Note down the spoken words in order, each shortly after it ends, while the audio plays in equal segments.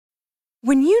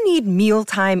When you need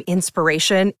mealtime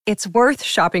inspiration, it's worth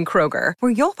shopping Kroger,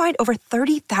 where you'll find over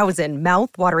 30,000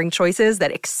 mouth-watering choices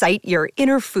that excite your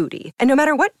inner foodie. And no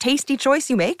matter what tasty choice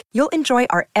you make, you'll enjoy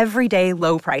our everyday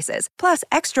low prices, plus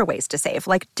extra ways to save,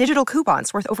 like digital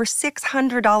coupons worth over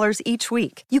 $600 each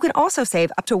week. You can also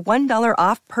save up to $1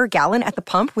 off per gallon at the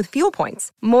pump with fuel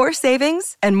points. More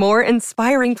savings and more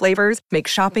inspiring flavors make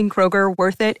shopping Kroger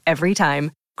worth it every time.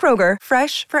 Kroger,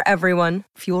 fresh for everyone.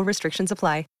 Fuel restrictions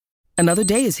apply. Another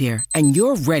day is here, and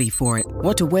you're ready for it.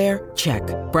 What to wear? Check.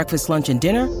 Breakfast, lunch, and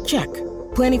dinner? Check.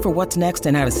 Planning for what's next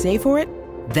and how to save for it?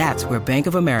 That's where Bank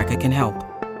of America can help.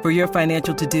 For your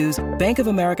financial to-dos, Bank of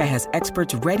America has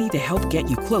experts ready to help get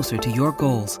you closer to your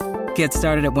goals. Get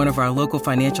started at one of our local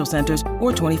financial centers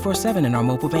or 24/7 in our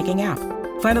mobile banking app.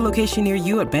 Find a location near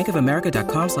you at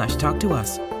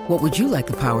bankofamerica.com/talktous. What would you like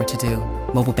the power to do?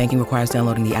 Mobile banking requires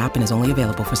downloading the app and is only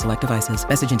available for select devices.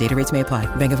 Message and data rates may apply.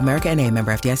 Bank of America N.A.,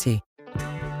 member FDIC.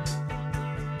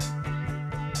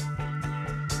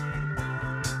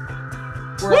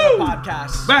 We're on the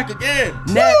podcast. Back again.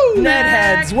 Ned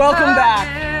heads, welcome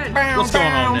back. What's going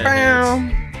on, Ned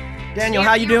heads? Daniel,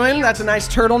 how you doing? That's a nice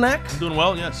turtleneck. I'm doing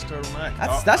well, yes, turtleneck.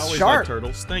 That's I always sharp. like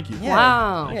turtles. Thank you. Yeah.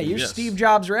 Wow. Yeah, you're Yes. Steve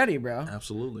Jobs ready, bro.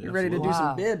 Absolutely. You're ready to do Wow.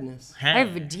 some business. I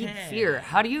have a deep fear.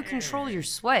 How do you control your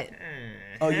sweat?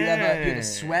 Oh, you have a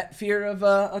sweat fear of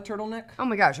a turtleneck? Oh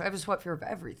my gosh, I have a sweat fear of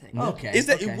everything. Okay. Is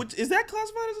that okay. is that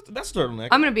classified as that's turtleneck?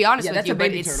 I'm gonna be honest Yeah, with that's you, a but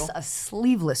baby it's turtle. a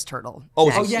sleeveless turtle. Oh,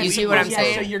 neck. yeah, You see what I'm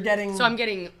saying? So you're getting. So I'm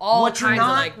getting all what you're kinds not,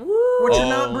 of like, what you're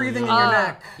not breathing in your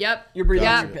neck. Yep. You're breathing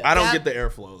Yep. in your pits. I don't Yeah. get the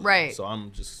airflow. Though, Right. So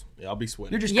I'm just I'll be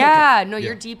sweating. You're just Yeah, no, Yeah.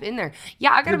 you're deep in there.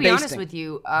 Yeah, I gotta You're be honest basting. with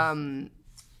you.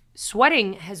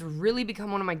 Sweating has really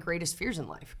become one of my greatest fears in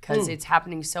life because it's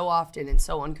happening so often and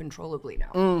so uncontrollably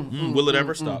now. Will it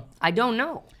ever stop? I don't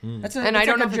know. That's And I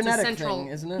don't know like if a it's a genetic central thing,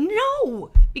 isn't it? No,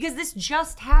 because this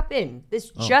just happened. This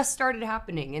just started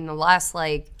happening in the last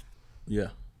like Yeah.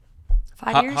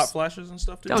 5 years. Hot flashes and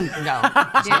stuff too. Don't go,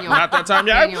 Daniel. Not that time.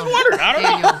 Yeah, I Daniel, just wondered. I don't know.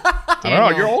 Daniel, I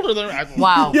don't know. You're older than I.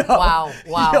 Wow,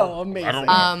 wow. Yo, amazing. I don't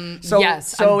know.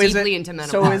 Yes, I'm is deeply it, into menopause.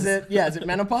 So is it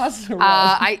menopause? Or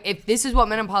what? If this is what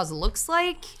menopause looks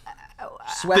like,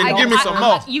 Sweating Then all give the me time? some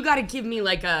more. you got to give me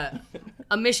like a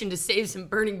mission to save some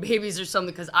burning babies or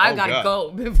something because I gotta God.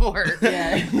 go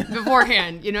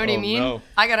beforehand. You know what I Oh, mean? no.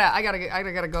 I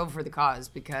gotta go for the cause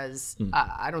because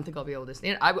I don't think I'll be able to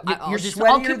stand. I'll You're just sweatier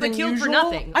I'll keep the than kill usual? for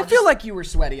nothing. I feel like you were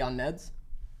sweaty on Ned's.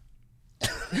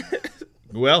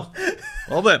 Well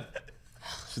then.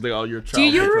 She's like, oh, you're a child. Do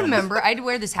you from- remember? I had to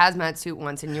wear this hazmat suit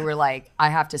once, and you were like, "I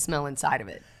have to smell inside of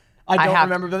it." I don't have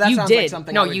remember, to. but that you sounds did. like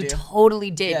something No, I would you do.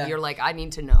 totally did. Yeah. You're like, I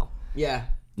need to know. Yeah.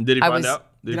 Did he I find was- out?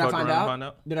 Did I fuck find around out? and find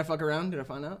out? Did I fuck around? Did I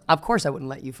find out? Of course, I wouldn't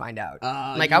let you find out.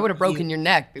 I you- would have broken you- your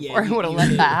neck before I you- would have you let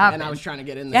did, that happen. And I was trying to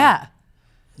get in there. Yeah.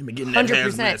 You've been getting that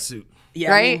 100%. hazmat suit.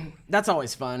 Yeah, Right? I mean, that's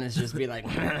always fun. Is just be like,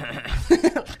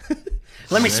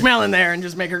 let me smell in there and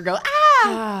just make her go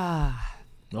ah.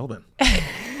 Well then.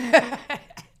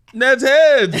 Ned's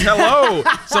Heads. Hello.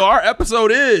 So our episode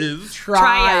is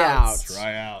Tryouts.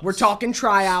 Tryouts. We're talking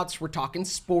tryouts. We're talking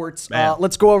sports. Man.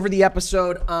 Let's go over the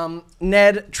episode.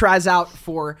 Ned tries out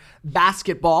for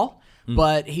basketball,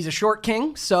 but he's a short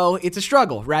king, so it's a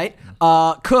struggle, right?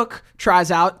 Cook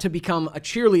tries out to become a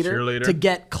cheerleader. To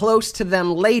get close to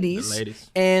them ladies. The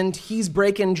ladies. And he's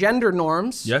breaking gender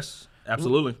norms. Yes,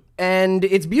 absolutely. And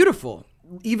it's beautiful.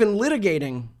 Even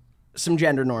litigating some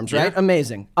gender norms, right? Yeah.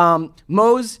 Amazing.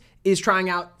 Mose is trying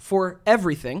out for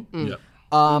everything. Yeah.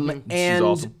 And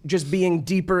awesome. just being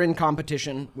deeper in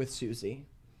competition with Susie.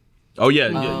 Oh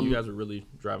yeah, you guys are really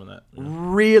driving that. Yeah.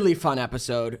 Really fun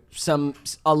episode.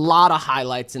 A lot of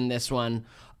highlights in this one.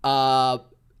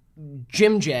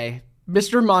 Jim J,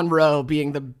 Mr. Monroe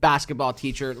being the basketball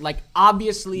teacher. Like,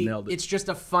 obviously, Nailed it. it's just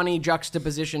a funny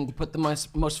juxtaposition to put the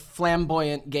most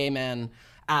flamboyant gay man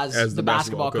as the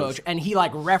basketball coach. And he,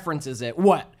 like, references it.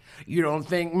 What? You don't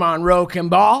think Monroe can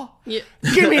ball? Yeah.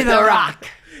 Give me the rock.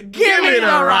 Give me the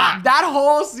rock. That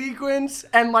whole sequence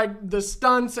and like the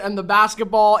stunts and the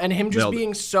basketball and him just Nailed it.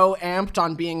 being so amped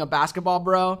on being a basketball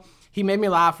bro. He made me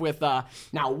laugh with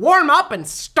now warm up and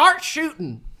start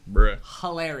shooting. Bruh.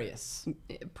 Hilarious.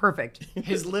 Perfect.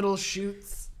 His little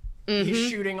shoots. He's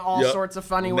shooting all Yep. sorts of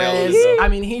funny Nailed ways. it, though. I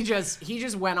mean, he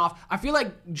just went off. I feel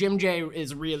like Jim J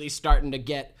is really starting to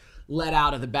get let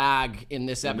out of the bag in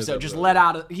this episode. Just let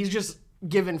out. He's just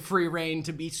given free reign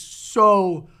to be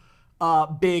so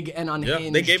big and unhinged. Yeah,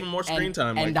 they gave him more screen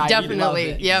time, And like, I Definitely. love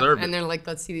it. Yep. Deserve it. And they're like,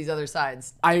 let's see these other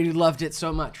sides. I loved it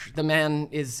so much. The man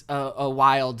is a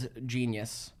wild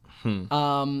genius.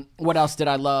 What else did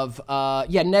I love?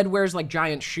 Ned wears like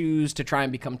giant shoes to try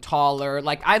and become taller.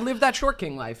 Like I lived that short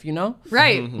king life, you know?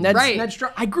 Right. Ned's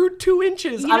strong. I grew 2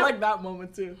 inches. I like that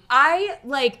moment too. I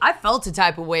felt a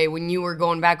type of way when you were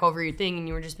going back over your thing and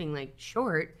you were just being like,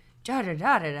 short,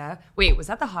 da-da-da-da-da. Wait, was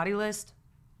that the hottie list?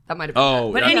 That might have been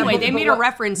that. But anyway, they made a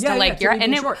reference to like your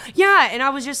and and I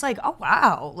was just like, oh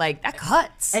wow, like that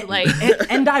cuts.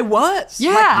 And I was.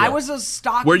 Yeah. Like, I was a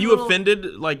stocky. Were you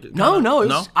offended? Like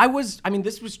No. I was. I mean,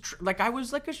 this was I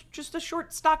was like just a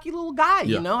short, stocky little guy.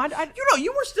 You know.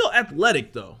 You were still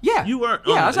athletic though. Yeah. You weren't.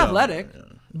 Yeah, I was athletic. Yeah.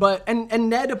 But and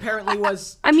Ned apparently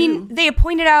was. I mean, they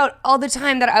pointed out all the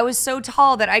time that I was so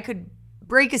tall that I could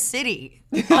break a city.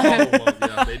 They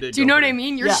did. Do you know what I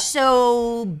mean? You're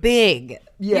so big.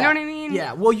 Yeah. You know what I mean?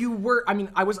 Yeah. Well, you were. I mean,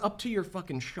 I was up to your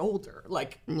fucking shoulder.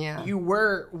 Like, you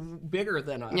were bigger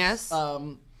than us. Yes.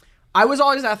 I was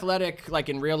always athletic, like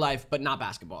in real life, but not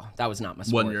basketball. That was not my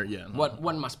sport.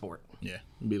 Wasn't my sport. Yeah,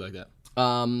 it'd be like that.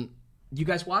 You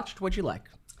guys watched? What'd you like?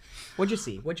 What'd you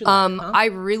see? What'd you like? Huh? I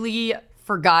really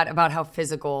forgot about how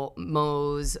physical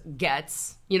Mose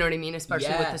gets. You know what I mean?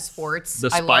 Especially with the sports.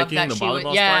 The spiking, the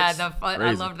volleyball spikes.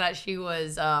 I loved that she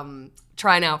was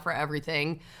trying out for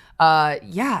everything.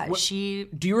 She.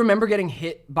 Do you remember getting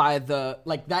hit by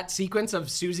that sequence of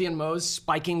Susie and Mose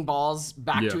spiking balls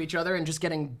back to each other and just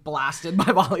getting blasted by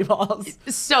volleyballs?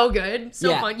 So good,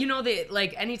 so fun. You know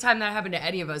that anytime that happened to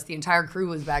any of us, the entire crew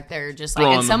was back there just like.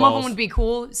 And some of them would be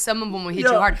cool, some of them would hit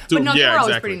you hard, but no, they were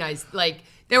always pretty nice. Like.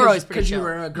 They were always pretty chill.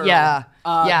 Because you were a girl. Yeah.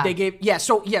 They gave, Ned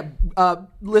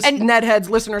heads,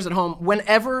 listeners at home,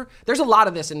 whenever, there's a lot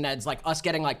of this in Ned's, like us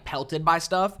getting like pelted by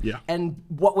stuff. Yeah. And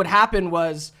what would happen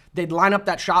was they'd line up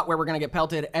that shot where we're going to get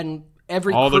pelted and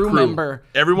every crew member.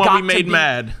 Everyone we made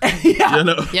mad. Yeah. You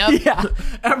know? Yep. Yeah.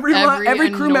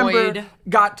 Every crew member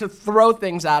got to throw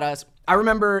things at us. I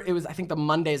remember it was, I think the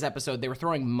Mondays episode, they were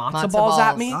throwing matzo balls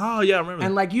at me. Oh, yeah, I remember.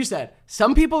 And like you said,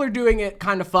 some people are doing it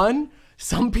kind of fun.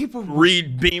 Some people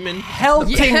Reed beaming,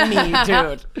 pelting me,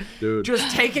 dude.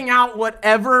 Just taking out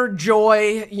whatever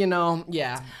joy, you know.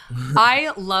 Yeah.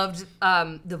 I loved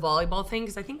the volleyball thing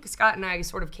because I think Scott and I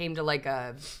sort of came to like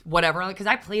a whatever, because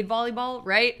I played volleyball,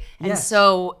 right? And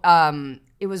so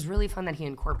it was really fun that he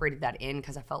incorporated that in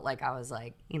because I felt like I was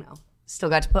like, still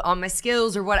got to put on my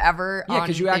skills or whatever on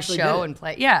you the actually show did. and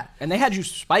play. Yeah. And they had you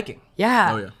spiking.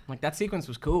 Yeah. Oh yeah. Like that sequence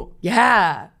was cool.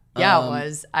 Yeah. Yeah, it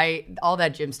was. All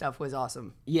that gym stuff was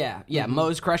awesome. Yeah.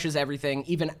 Mose crushes everything,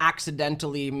 even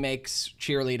accidentally makes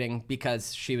cheerleading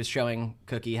because she was showing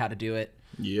Cookie how to do it.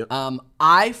 Yep.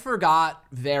 I forgot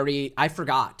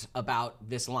about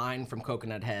this line from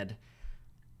Coconut Head.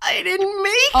 I didn't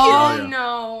make it. Oh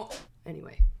no.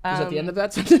 Anyway. Was that the end of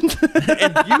that sentence?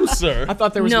 And you, sir. I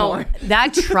thought there was more.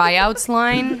 That tryouts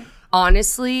line,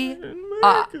 honestly,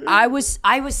 I was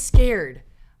scared.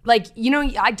 Like, we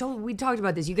talked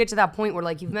about this. You get to that point where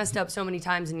like you've messed up so many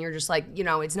times and you're just like,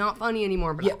 it's not funny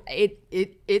anymore, but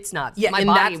it's not. Yeah, my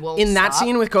body won't in that stop.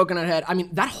 scene with Coconut Head, I mean,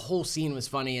 that whole scene was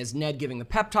funny as Ned giving the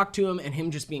pep talk to him and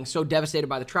him just being so devastated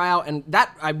by the tryout. And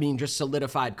that, I mean, just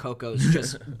solidified Coco's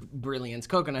just brilliance.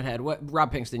 Coconut Head,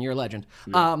 Rob Pinkston, you're a legend.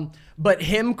 Yeah. But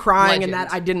him crying and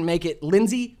that I didn't make it,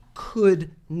 Lindsay could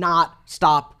not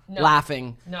stop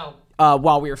laughing. No.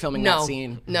 While we were filming that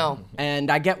scene. No.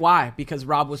 And I get why, because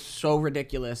Rob was so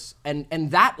ridiculous. And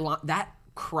that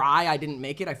cry, I didn't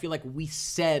make it, I feel like we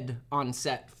said on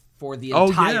set for the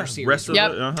entire series. The rest of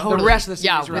the series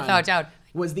yeah, without doubt.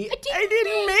 Was the I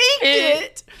didn't make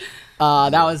it.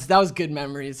 That was good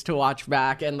memories to watch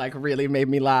back and like really made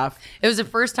me laugh. It was the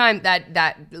first time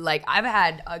that like I've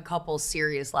had a couple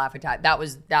serious laugh attacks. That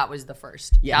was the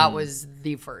first. Yeah. That was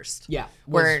the first. Yeah.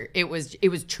 Where it was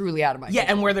truly out of my control.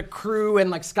 And where the crew and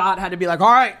like Scott had to be like,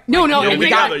 all right. No, they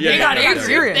got it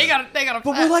serious. They got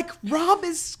But we're like, Rob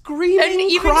is screaming,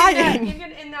 and crying.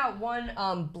 Even in that one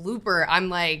blooper, I'm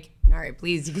like, all right,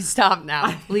 please, you can stop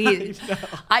now, please.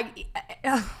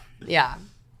 Yeah.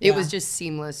 It was just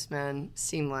seamless, man.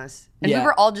 Seamless. And we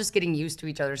were all just getting used to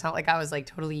each other. It's not like I was like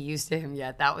totally used to him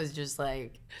yet. That was just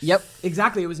like... Yep,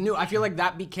 exactly. It was new. I feel like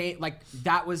that became, like,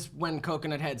 that was when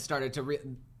Coconut Head started to...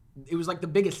 it was like the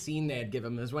biggest scene they had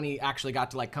given him. It was when he actually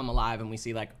got to like come alive and we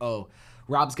see like, oh,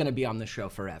 Rob's going to be on this show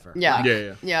forever. Yeah.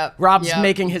 Like, yeah. Rob's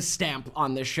making his stamp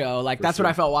on this show. Like, that's what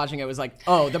I felt watching it. It was like,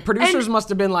 oh, the producers must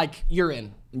have been like, you're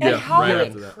in. And how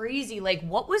crazy. Like,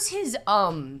 what was his...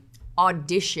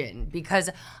 audition, because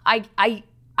I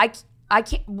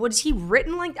can't. Was he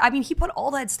written like? I mean, he put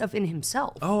all that stuff in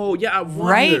himself. Oh yeah, I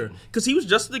wonder, because he was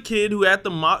just the kid who had the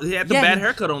bad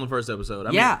haircut on the first episode.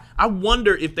 I mean, I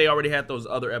wonder if they already had those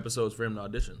other episodes for him to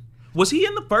audition. Was he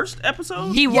in the first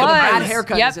episode? He was. The bad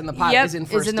haircut Yep. is in the pilot. Yep. Is in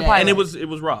Is first in the day. pilot. And it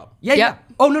was Rob. Yeah, yeah. Yep.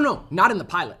 Oh, no. Not in the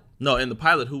pilot. No, in the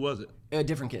pilot, who was it? A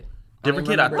different kid. Different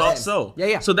don't kid. I remember thought his so. name. Yeah,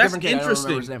 yeah. So that's Different kid. I don't remember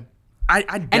interesting. his name. I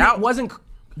And doubt. it wasn't.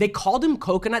 They called him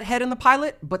Coconut Head in the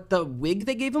pilot, but the wig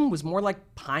they gave him was more like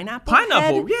pineapple.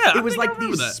 Pineapple, head. yeah, I It was think I like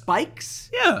remember these that. spikes.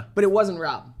 Yeah. But it wasn't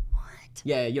Rob. What?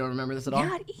 Yeah, you don't remember this at all?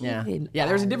 Not Yeah. even Yeah,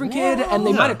 there was a different a kid, and they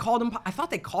little. might have called him. I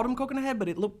thought they called him Coconut Head, but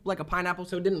it looked like a pineapple,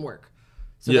 so it didn't work.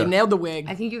 So Yeah. they nailed the wig.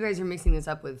 I think you guys are mixing this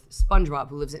up with SpongeBob,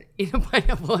 who lives in a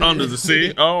pineapple. Under the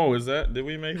sea. Oh, is that? Did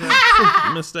we make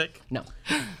that mistake? No.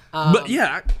 But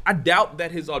yeah, I doubt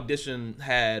that his audition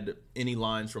had any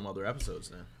lines from other episodes.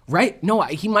 Then. Right? No,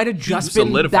 he might have just been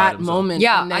solidified that himself. moment.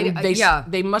 Yeah, and then yeah.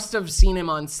 they must have seen him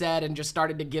on set and just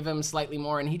started to give him slightly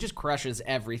more, and he just crushes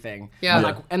everything. Yeah.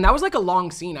 And, and that was like a long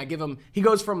scene. I give him. He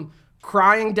goes from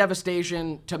crying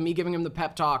devastation to me giving him the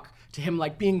pep talk to him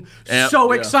like being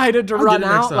so yeah. excited to I'll run get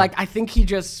it next out. time. Like I think he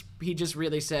just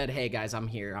really said, "Hey guys, I'm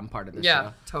here. I'm part of this Yeah,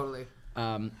 show." totally.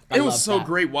 I It was love so that.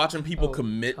 great watching people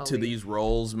commit to totally. these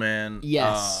roles, man.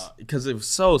 Yes. Because it was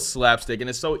so slapstick, and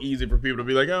it's so easy for people to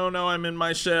be like, "Oh no, I'm in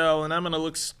my shell, and I'm gonna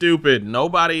look stupid."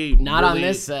 Nobody. Not on really-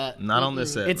 this set. Not on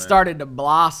this set. It man. started to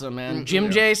blossom, man.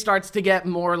 Jim J starts to get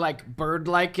more like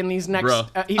bird-like in these next.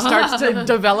 Bruh. He starts to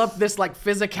develop this like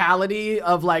physicality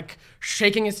of like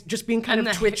shaking his, just being kind And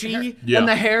of the twitchy, hair. Yeah. and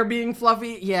the hair being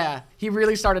fluffy. Yeah, he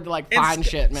really started to like And find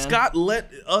shit, man. Scott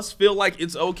let us feel like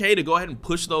it's okay to go ahead and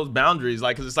push those boundaries,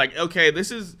 like, because it's like, okay,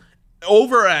 this is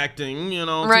overacting, to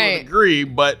a Right. degree,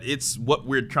 but it's what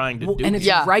we're trying to do. And it's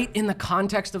Yeah. right in the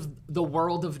context of the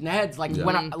world of Ned's. Like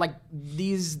when I, like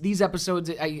these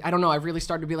episodes, I don't know. I've really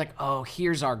started to be like, oh,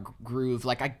 here's our groove.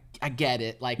 Like I get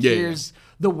it. Like Yeah, here's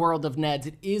the world of Ned's.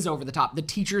 It is over the top. The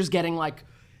teachers getting like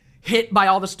hit by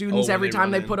all the students when every they time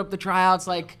run they in. put up the tryouts.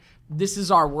 Like this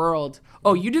is our world.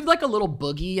 Oh, you did like a little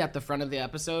boogie at the front of the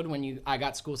episode when I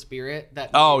got school spirit.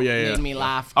 That made me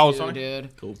laugh. Oh, too, sorry.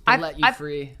 dude. Cool. They let you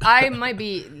free. I might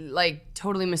be like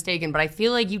totally mistaken, but I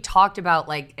feel like you talked about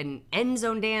like an end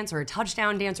zone dance or a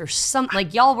touchdown dance or something.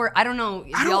 Like y'all were, I don't know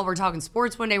if y'all were talking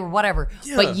sports one day or whatever,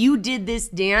 but you did this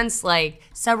dance, like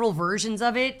several versions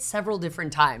of it, several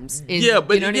different times. Yeah,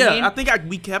 but you know what I mean? I think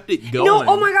we kept it going. No,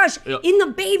 oh my gosh! Yeah. In the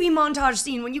baby montage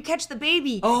scene, when you catch the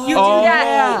baby, you do Oh,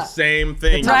 that. same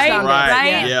thing. Right, touchdown right. right.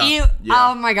 Yeah. You- Yeah.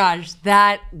 Oh my gosh,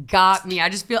 that got me. I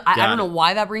just feel I Got don't know it.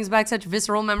 why that brings back such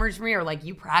visceral memories for me, or like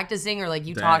you practicing, or like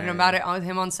you talking Dang. about it with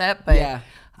him on set. But Yeah.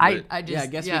 I just Yeah, I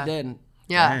guess we did.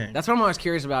 Yeah, Dang. That's what I'm always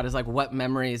curious about is like what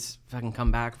memories fucking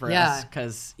come back for Yeah. us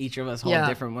because each of us hold Yeah.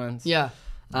 different ones. yeah.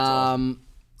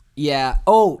 Yeah.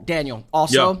 Oh, Daniel.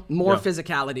 Also, Yeah. more Yeah.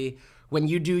 physicality when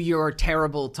you do your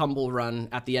terrible tumble run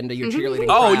at the end of your cheerleading.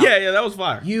 Oh tryout. yeah, that was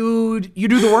fire. You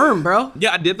do the worm, bro.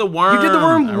 Yeah, I did the worm. You did the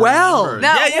worm I well. remember.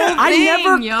 That yeah.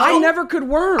 whole thing, yo. I never could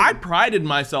worm. I prided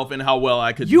myself in how well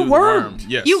I could You do the worm. wormed.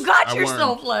 Yes, You got I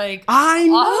yourself wormed. like I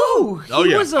know. Oh,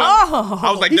 He yeah. was a,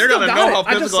 I was like, He they're still gonna got know it. how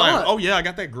I just physical I saw am. it. Oh yeah, I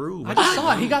got that groove. I just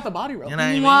saw it. He got the body roll. You know what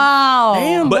I mean? wow.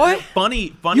 Damn, But boy.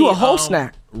 funny. You a whole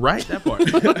snack. Right, that part.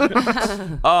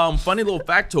 Funny little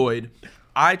factoid.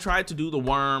 I tried to do the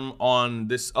worm on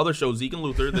this other show, Zeke and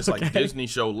Luther, this like Disney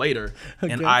show later,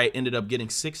 and I ended up getting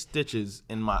 6 stitches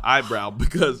in my eyebrow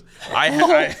because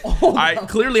I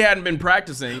clearly hadn't been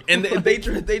practicing, and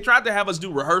they tried to have us do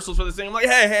rehearsals for this thing. I'm like,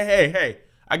 hey,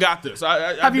 I got this.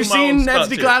 I Have you do my own seen Ned's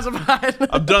stunts here. Declassified?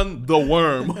 I've done the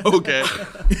worm, okay,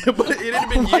 but it had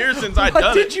been years since I'd What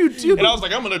done did it. you do? And I was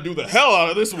like, I'm gonna do the hell out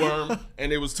of this worm,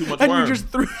 and it was too much and worm. you just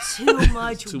threw.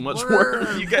 Too much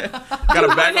worm. You gotta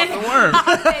back off the worm.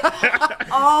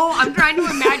 Oh, I'm trying to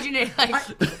imagine it. Like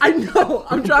I know.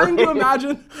 I'm trying to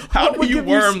imagine. How what do would you give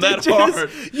worm that stitches. hard?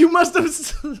 You must have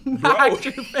smacked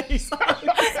your face.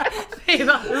 babe,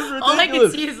 all I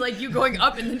can see is like you going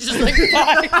up and then just like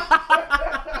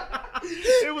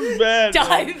It was bad. bro.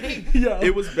 diving.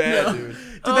 It was bad, dude.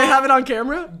 Did they have it on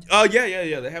camera? Oh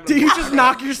yeah. They have. Did you just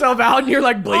knock yourself out and you're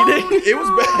like bleeding? It was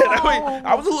bad.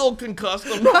 I was a little concussed.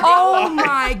 I'm not gonna Oh lie.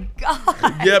 my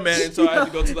god. Yeah, man. And so I had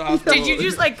to go to the hospital. Did you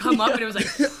just like come up and it was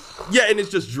like Yeah, and it's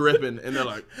just dripping, and they're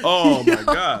like, "Oh my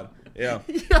god." Yeah.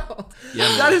 Yo,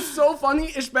 man. that is so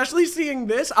funny, especially seeing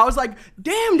this. I was like,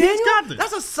 damn, Daniel, got this.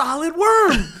 that's a solid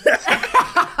worm.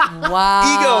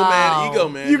 wow. Ego,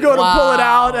 man. You go to pull it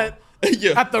Wow. out at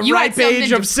Yeah. the You had ripe age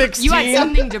something of to- 16. You had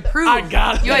something to prove. I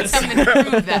got You had this. something to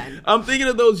prove then. I'm thinking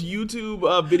of those YouTube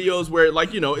videos where, like,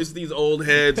 it's these old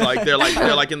heads, like they're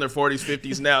like in their 40s,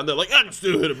 50s now, and they're like, I can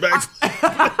still hit a backflip.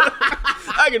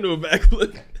 I can do a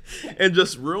backflip, and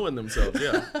just ruin themselves.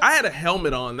 Yeah, I had a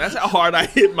helmet on. That's how hard I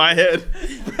hit my head.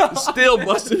 Still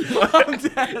busted.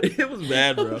 It was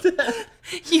bad, bro.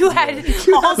 You had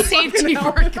all safety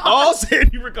precautions. All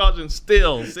safety precautions.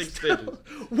 Still 6 stitches.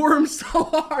 Worm so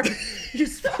hard. You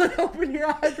split open your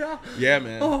eyebrow. Yeah,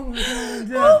 man. Oh my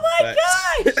god. Oh my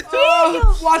gosh,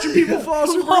 Daniel. Watching people fall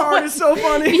super hard is so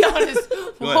funny. Be honest.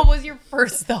 What was your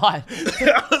first thought?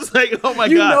 I was like, oh my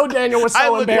You god. know Daniel was so I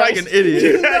look embarrassed. like an idiot.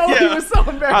 You know he was so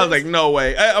embarrassed. I was like, no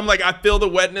way. I'm like, I feel the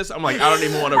wetness. I'm like, I don't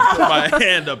even want to put my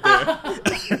hand up there.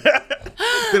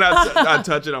 Then I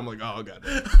touch it. I'm like, oh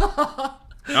god.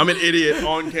 I'm an idiot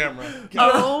on camera.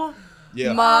 Oh.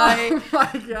 Yeah. My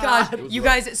God. gosh, you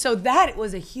guys! So that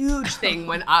was a huge thing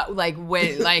when I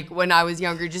when I was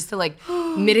younger, just to like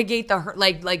mitigate the hurt,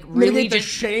 like really Mitigate the just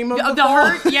shame of the the fall?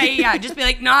 hurt. Yeah. Just be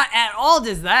like, not at all.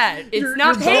 Does that? It's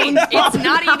not your pain. bones It's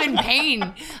not even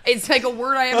pain. It's like a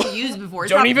word I haven't used before. It's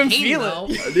Don't not even pain, feel though.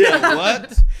 it. Yeah,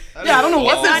 what? Yeah, I don't know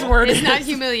what It's this not, word it's is. not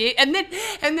humiliate. And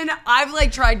then I've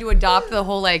like tried to adopt the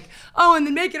whole like, oh, and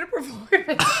then make it a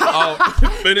performance. Oh,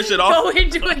 finish it off. Go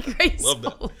into it gracefully. Love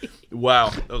that. Wow,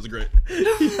 that was great.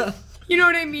 You know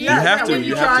what I mean? You have to, When you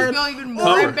you have just to. feel even more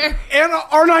Cover. embarrassed. And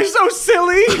aren't I so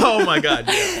silly? Oh my god.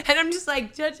 Yeah. And I'm just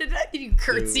like, you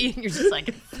curtsy, and you're just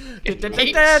like,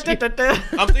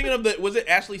 I'm thinking of was it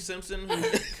Ashley Simpson who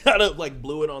kind of like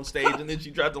blew it on stage and then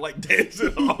she tried to like dance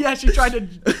it off? Yeah, she tried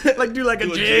to like do like a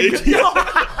Do a jig. jig.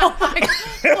 oh my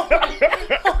God.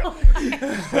 I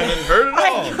didn't hurt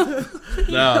it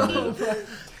all. No, man.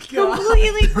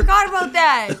 Completely forgot about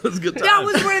that. was a good That time.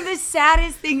 was one of the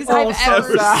saddest things Oh, I've so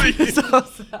ever sad. seen. So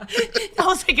sad. That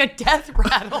was like a death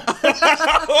rattle.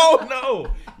 Oh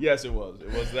no. Yes, it was.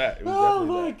 It was that. It was Oh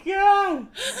definitely my that. god.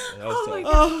 That was my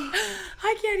tough. God.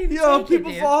 I can't even Yo, take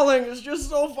people it, dude. falling is just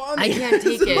so funny. I can't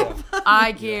take it.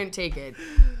 I can't take it.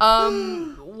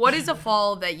 What is a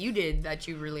fall that you did that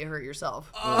you really hurt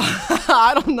yourself?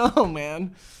 I don't know,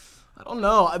 man. I don't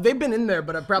know. They've been in there,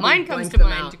 but I probably Mine comes blanked to them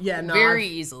mind out. Yeah, no, very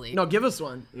I've- easily. No, give us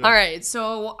one. All right,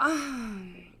 so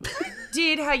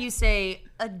did how you say,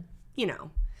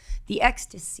 the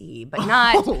ecstasy, but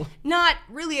not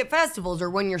really at festivals or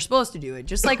when you're supposed to do it.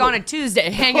 Just like on a Tuesday,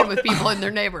 hanging with people in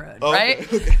their neighborhood, right?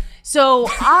 Okay. So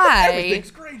Everything's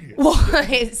great here.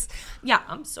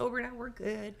 I'm sober now. We're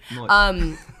good.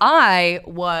 Nice. I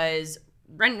was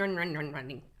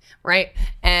running, right?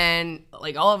 And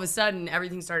like all of a sudden,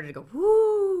 everything started to go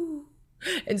whoo,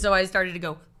 and so I started to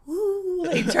go whoo,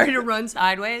 like started to run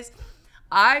sideways.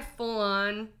 I full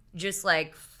on just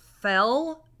like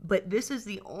fell, but this is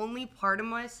the only part of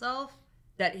myself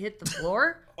that hit the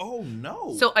floor. Oh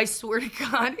no. So I swear to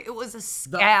God, it was a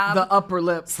scab. The upper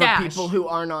lip for Stash. people who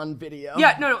aren't on video.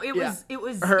 Yeah, no, it Yeah.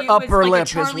 was Her it upper was like lip a is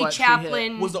Charlie what she hit.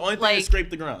 Chaplin. was the only thing like, that scraped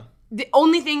the ground. the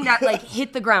only thing that like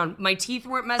hit the ground. My teeth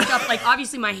weren't messed up. Like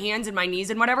obviously my hands and my knees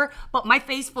and whatever, but my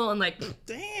face full and like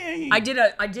Dang. I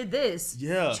did this.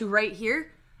 Yeah. To right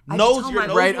here. I Nose, just tell your my-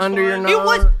 nose Right was under your fine? nose. It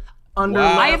was. Under.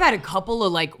 Wow. I have had a couple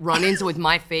of like run-ins with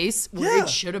my face where Yeah. it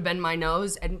should have been my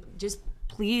nose, and just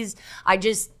please, I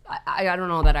don't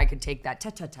know that I could take that.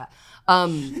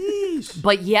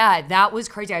 But yeah, that was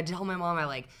crazy. I had to tell my mom,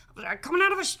 I'm coming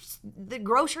out of the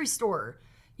grocery store,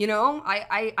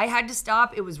 I had to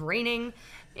stop. It was raining,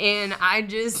 and I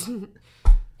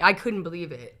couldn't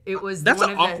believe it. It was That's one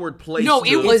an of the- awkward place No, to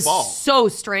it was fall. so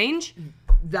strange.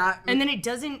 that. And then it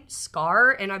doesn't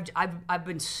scar, and I've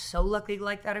been so lucky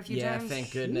like that a few yeah, times.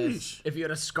 thank goodness. If you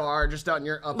had a scar just on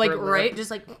your upper Like lip, right,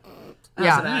 just like as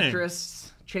yeah. an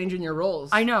actress, changing your roles.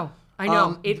 I know. That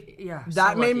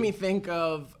so made lucky. me think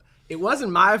of. It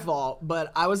wasn't my fault,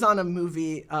 but I was on a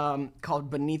movie called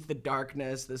Beneath the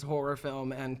Darkness, this horror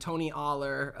film, and Tony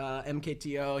Aller,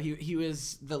 MKTO, he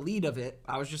was the lead of it.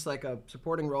 I was just like a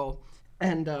supporting role.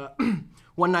 And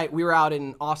one night we were out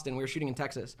in Austin. We were shooting in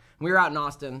Texas. And we were out in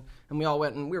Austin, and we all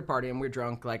went and we were partying. We were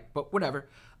drunk, but whatever.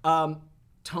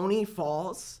 Tony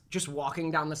falls just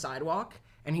walking down the sidewalk,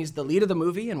 and he's the lead of the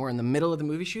movie, and we're in the middle of the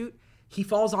movie shoot. He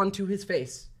falls onto his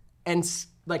face, and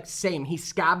he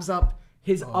scabs up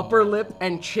his upper lip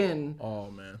and chin. Oh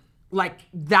man. Like,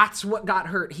 that's what got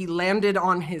hurt. He landed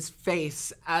on his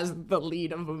face as the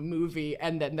lead of a movie,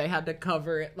 and then they had to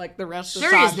cover it like the rest of the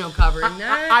There time. is no covering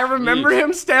that. I remember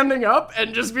him standing up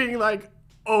and just being like,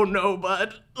 "Oh no,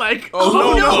 bud!" Like,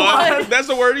 Oh, no, bud." bud. That's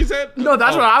the word he said? No,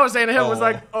 that's what I was saying to him. Was Oh.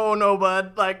 like, "Oh no,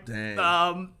 bud!" Like,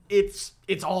 Dang.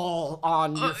 it's all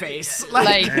on your face.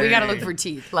 Like we gotta look for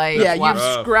teeth. Like yeah, wow.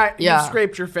 you've Yeah.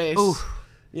 scraped your face. Oof.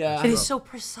 Yeah. It is so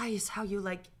precise how you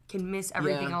like can miss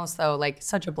everything else though. Like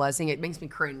such a blessing. It makes me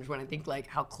cringe when I think like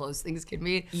how close things can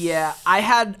be. Yeah,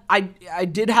 I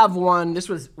did have one. This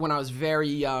was when I was very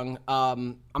young.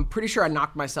 I'm pretty sure I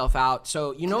knocked myself out.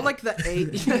 So you know, like the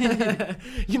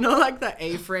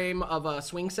A-frame of a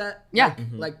swing set. Yeah.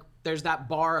 Like there's that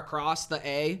bar across the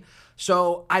A.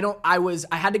 So I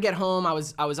had to get home. I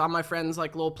was on my friend's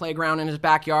like little playground in his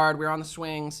backyard. We were on the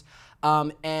swings,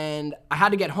 and I had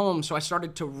to get home. So I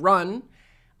started to run.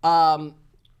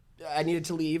 I needed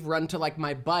to leave, run to like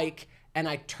my bike, and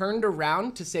I turned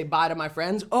around to say bye to my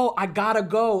friends. Oh, I gotta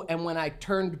go. And when I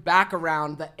turned back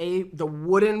around, the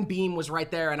wooden beam was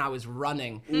right there and I was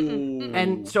running.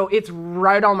 And so it's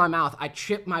right on my mouth. I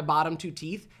chipped my bottom 2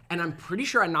 teeth and I'm pretty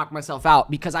sure I knocked myself out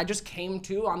because I just came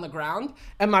to on the ground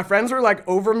and my friends were like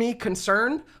over me,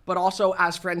 concerned, but also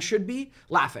as friends should be,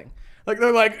 laughing. Like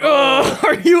they're like, "Oh,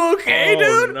 are you okay,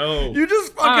 dude? No. You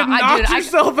just fucking knocked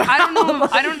yourself out."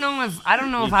 I don't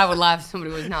know if I would laugh if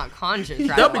somebody was not conscious. Right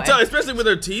That'd be away. tough, especially with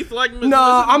their teeth. Like,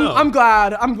 No, I'm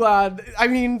glad. I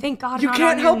mean, Thank God you not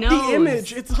can't on help your the nose.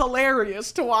 image. It's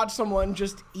hilarious to watch someone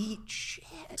just eat shit.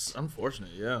 It's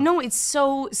unfortunate, yeah. No, it's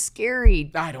so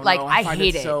scary. I don't like, know. I find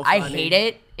hate it it. so I funny. hate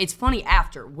it. It's funny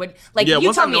after. What, like, Yeah, if you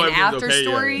once I tell me know an everything's after okay,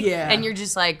 story yeah. and you're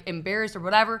just like embarrassed or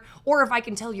whatever, or if I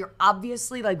can tell you're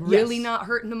obviously like really not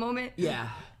hurt in the moment. Yeah.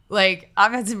 Like,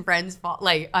 I've had some friends fall,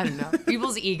 like, I don't know,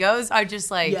 people's egos are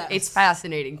just like, Yes. it's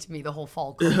fascinating to me, the whole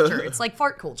fall culture. It's like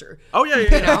fart culture. Oh,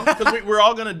 yeah. Because we're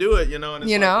all going to do it, you know? And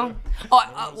it's You like, know?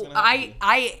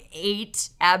 I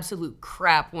ate absolute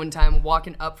crap one time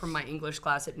walking up from my English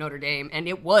class at Notre Dame, and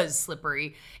it was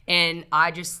slippery. And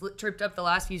I just tripped up the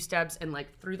last few steps, and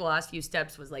like through the last few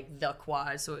steps was like the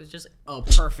quad. So it was just, Oh,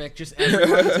 perfect. Just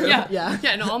everyone. yeah.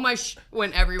 And all my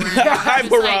and everywhere. High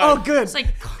barrage. Oh, good. It's like,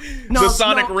 No, The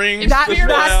sonic no, ring. It's That, weird.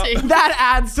 that, that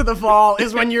adds to the fall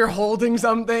is when you're holding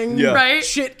something. Yeah. Right?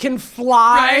 Shit can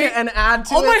fly Right? and add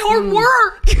to all it. my hard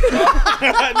work.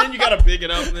 And then you got to pick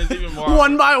it up, and it's even more.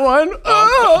 One by one.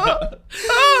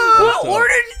 What order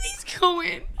did these go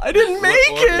in? I didn't make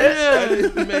it. I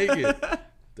didn't make it.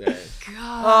 Dang.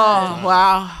 Oh,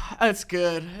 wow. That's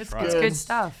good. It's good. It's good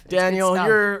stuff. It's Daniel, good stuff.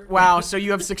 you're wow. So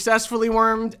you have successfully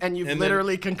wormed, and you've And then-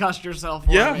 literally concussed yourself.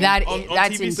 Yeah. worming. That On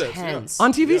that's TV sets, yeah. intense.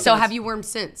 On TV. So sets. have you wormed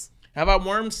since? Have I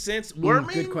wormed since?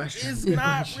 Worming good question. is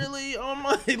not really on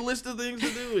my list of things to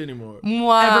do anymore.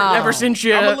 Wow. Ever since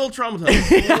you I'm a little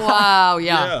traumatized. Wow.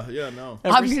 Yeah. No.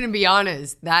 I'm gonna be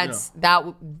honest. That That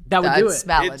would do that's it.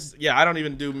 valid. I don't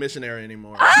even do missionary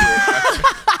anymore.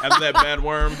 After that bad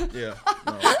worm, no.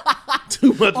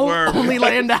 Too much worm. only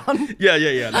laying down, Yeah.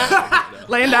 No.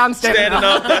 laying down, standing Standing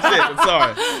up, that's it. I'm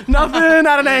sorry. Nothing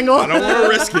at an angle. I don't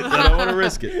want to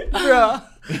risk it. Yeah.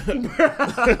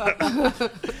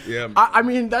 Yeah. I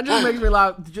mean, that just makes me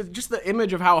laugh. Just the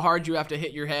image of how hard you have to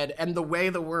hit your head and the way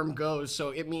the worm goes. So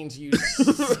it means you.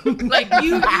 Like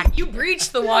you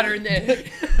breached the water then.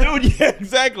 Dude, yeah,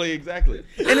 exactly. And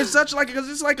it's such like, because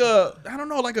it's like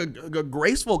a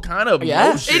graceful kind of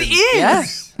motion. It is.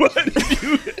 Yes. But if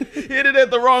you hit it at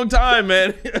the wrong time,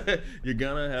 man, you're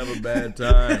gonna have a bad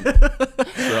time.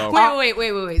 So,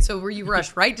 Wait. So were you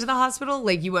rushed right to the hospital?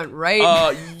 Like you went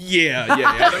right? yeah.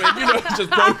 I mean, it's just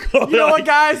protocol. You know what,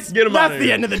 guys? Get 'em That's outta the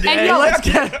here. end of the And day. yo, Let's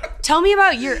get. Tell me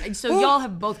about your. So y'all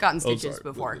have both gotten stitches sorry.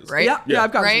 before, Please. right? Yeah,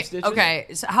 I've got some Right. stitches. Okay.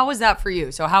 So how was that for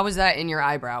you? So how was that in your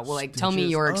eyebrow? Well, like tell me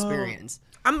your experience.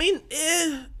 I mean,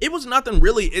 it was nothing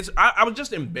really. I was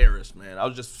just embarrassed, man. I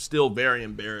was just still very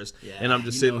embarrassed, and I'm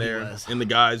just sitting there, and the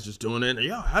guy's just doing it.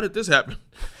 Yo, how did this happen?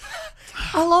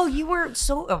 Hello, you weren't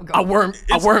so. Oh, I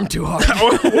worm too hard.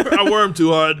 I wormed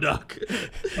too hard, Doc.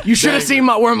 You should have seen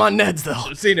my worm on Ned's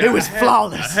though. Seen It was I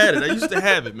flawless. had it. I used to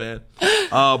have it, man.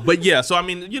 But yeah, so I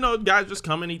mean, guys just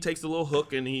come and he takes the little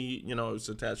hook and he, it's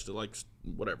attached to like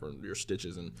whatever your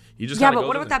stitches, and he just Yeah, kinda but goes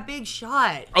what in about there. that big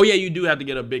shot? Oh yeah, you do have to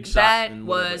get a big shot. That in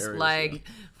whatever was areas, like.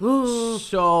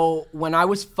 So when I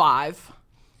was 5,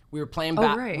 we were playing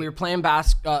right.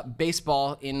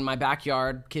 baseball in my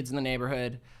backyard. Kids in the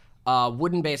neighborhood,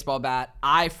 wooden baseball bat.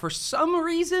 I, for some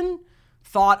reason,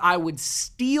 thought I would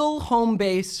steal home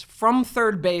base from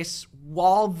third base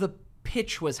while the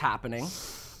pitch was happening.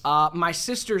 My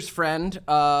sister's friend,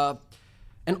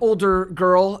 an older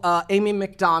girl, Amy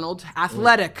McDonald,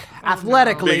 athletic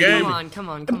lady. Amy. Come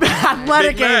on.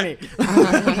 Athletic Big Amy.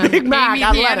 Big Mac, Amy the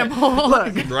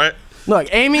athletic. animal. Right? Look,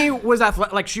 Amy was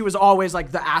athletic. Like, she was always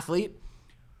like the athlete.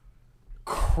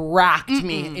 Cracked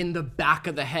me in the back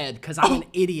of the head because I'm an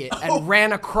idiot and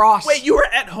ran across. Wait, you were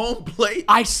at home plate?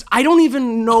 I don't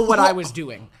even know what I was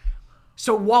doing.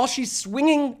 So while she's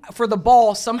swinging for the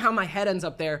ball, somehow my head ends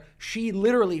up there. She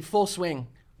literally full swing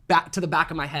back to the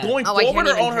back of my head. Going Oh, I forward can't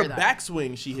or even on her hear that.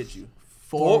 backswing, she hit you?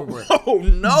 forward. Oh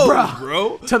no,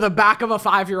 bro. To the back of a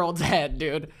 5-year-old's head,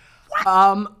 dude.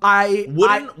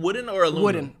 Wooden or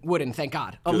aluminum? Wooden, thank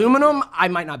God. Aluminum, I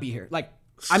might not be here. Like,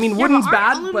 I mean, wooden's but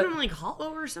bad, aluminum but like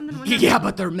hollow or something? yeah,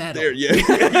 but they're metal. Yeah,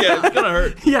 it's gonna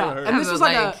hurt. It's Yeah, gonna hurt. and this was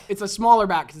like it's a smaller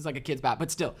bat because it's like a kid's bat,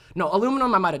 but still, no,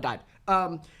 aluminum, I might have died.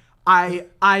 I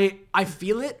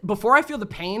feel it. Before I feel the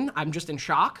pain, I'm just in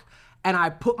shock, and I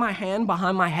put my hand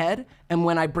behind my head, and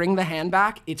when I bring the hand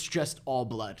back, it's just all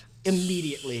blood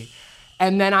immediately,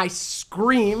 and then I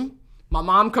scream. My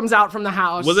mom comes out from the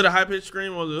house. Was it a high pitched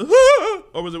scream? Was it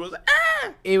or was it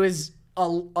ah? It was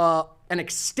an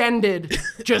extended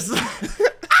just a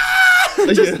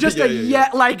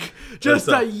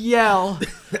yell,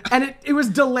 and it was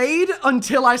delayed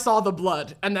until I saw the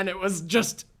blood, and then it was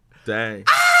just dang.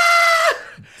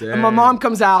 Dang. And my mom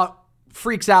comes out,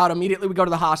 freaks out. Immediately we go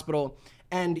to the hospital,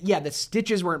 and yeah, the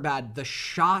stitches weren't bad. The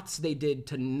shots they did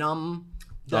to numb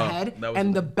the head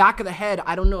and the back of the head.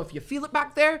 I don't know if you feel it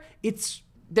back there.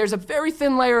 There's a very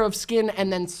thin layer of skin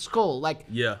and then skull. Like,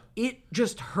 it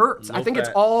just hurts. I think fat.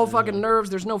 It's all fucking nerves.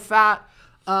 There's no fat.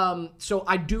 So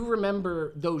I do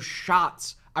remember those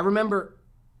shots. I remember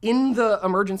in the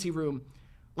emergency room,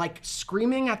 like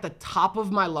screaming at the top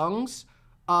of my lungs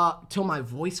till my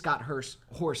voice got hoarse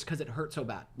because it hurt so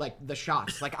bad. Like the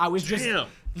shots. Like I was just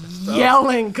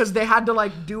yelling because they had to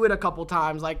like do it a couple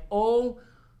times. Like, oh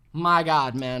my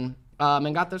God, man.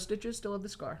 And got those stitches, still have the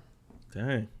scar.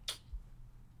 Dang.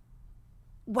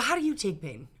 Well, how do you take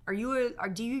pain? Do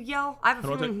you yell? I have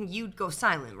a feeling you'd go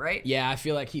silent, right? Yeah, I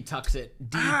feel like he tucks it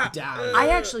deep down. I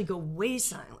actually go way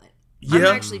silent. Yeah.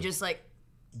 I'm actually just like,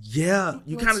 you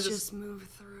kind of just move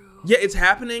through. Yeah, it's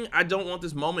happening. I don't want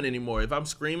this moment anymore. If I'm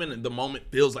screaming and the moment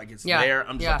feels like it's there,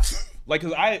 I'm just like,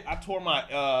 cause I tore my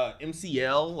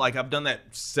MCL. Like I've done that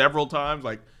several times.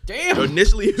 Like, damn. So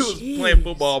initially it was playing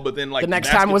football, but then like the next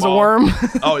time was a worm.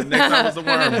 Oh, the next time was a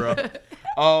worm, bro.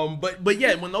 But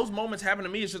yeah, when those moments happen to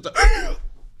me, it's just like,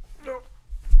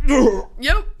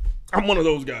 yep. I'm one of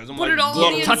those guys. I'm Put like, it all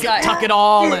on the inside. Tuck it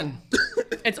all in.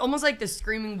 It's almost like the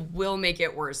screaming will make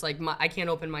it worse. Like I can't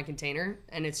open my container,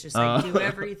 and it's just like do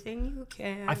everything you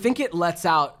can. I think it lets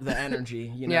out the energy.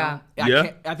 You know.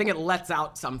 I think it lets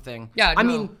out something. Yeah. I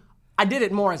mean, I did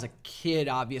it more as a kid,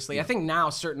 obviously. I think now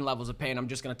certain levels of pain, I'm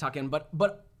just gonna tuck in.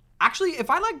 But actually, if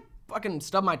I like fucking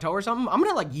stub my toe or something, I'm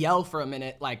gonna like yell for a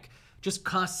minute, like just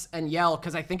cuss and yell,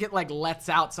 because I think it like lets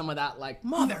out some of that like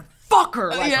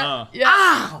motherfucker. Like,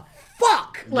 ow,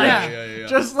 fuck. Like,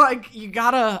 just like you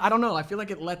gotta. I don't know. I feel like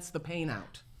it lets the pain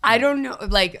out. I don't know.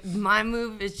 Like my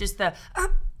move is just the.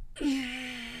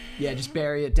 Yeah, just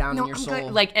bury it down in your soul.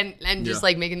 Good. Like and just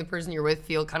like making the person you're with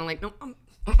feel kind of like, no,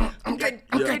 I'm good.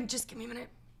 I'm good. Just give me a minute.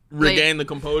 Regain the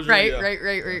composure.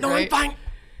 Right. No, I'm fine.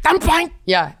 I'm fine.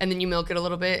 Yeah, and then you milk it a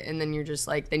little bit, and then you're just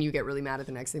like, then you get really mad at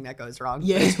the next thing that goes wrong.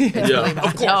 Yeah. It's really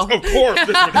bad. Of course.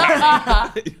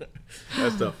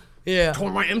 That's tough. Yeah. Tore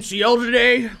my MCL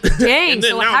today. Dang.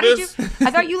 So how did you?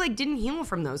 I thought you like didn't heal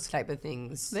from those type of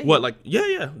things. What? Like They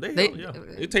heal,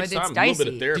 It takes time. A little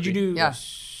bit of therapy. Did you do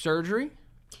surgery?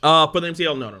 For the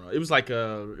MCL, no. It was like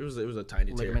it was a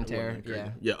tiny ligament tear.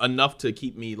 Yeah, enough to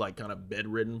keep me like kind of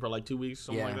bedridden for like 2 weeks,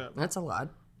 something like that. That's a lot.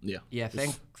 Yeah.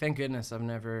 Thank goodness I've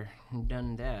never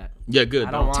done that. Yeah, good.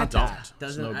 I don't want that.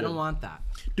 I don't want that.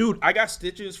 Dude, I got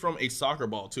stitches from a soccer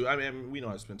ball too. I mean, we don't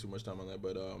have to spend too much time on that,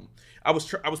 but I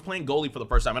was playing goalie for the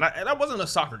first time, and I wasn't a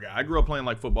soccer guy. I grew up playing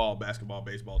like football, basketball,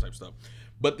 baseball type stuff.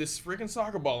 But this freaking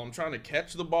soccer ball, I'm trying to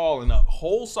catch the ball, and the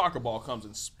whole soccer ball comes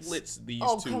and splits these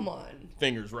two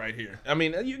fingers right here. I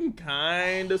mean, you can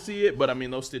kind of see it, but I mean,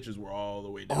 those stitches were all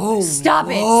the way down. Oh, stop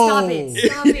it.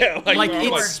 Yeah, like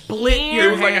it split your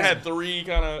It was like I had 3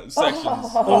 kind of sections.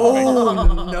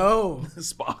 Oh, no.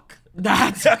 Spock.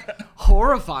 That's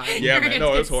horrifying. Yeah, man.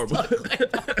 No, it's horrible.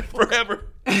 Forever.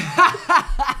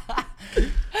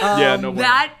 Yeah, no more.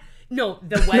 No,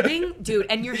 the webbing, dude,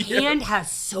 and your hand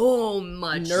has so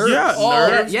much nerves. Yeah,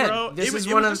 nerves, yeah. bro. It was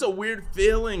just a weird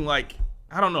feeling, like,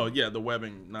 I don't know. Yeah, the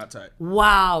webbing, not tight.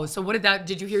 Wow. So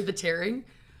did you hear the tearing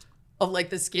of like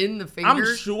the skin, the finger?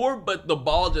 I'm sure, but the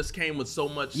ball just came with so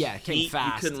much it came heat,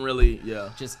 fast. You couldn't really,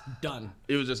 just done.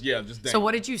 It was just dang. So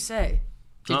what did you say?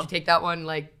 Did you take that one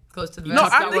like close to the vest? No,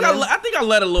 I think I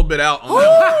let a little bit out on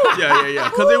that. Yeah.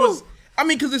 Because it was. I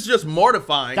mean, because it's just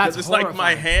mortifying. Because it's horrifying. Like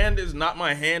my hand is not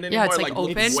my hand anymore. Yeah, it's like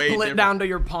open. It's split down to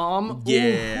your palm.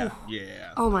 Yeah.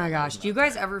 Oh my gosh. Do you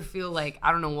guys ever feel like,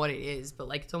 I don't know what it is, but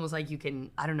like it's almost like you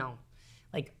can, I don't know,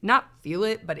 like not feel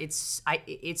it, but it's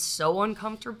so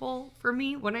uncomfortable for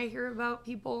me when I hear about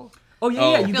people Oh yeah.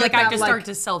 I You feel get like I have that, to start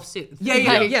to self-soothe.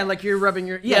 Yeah. Like you're rubbing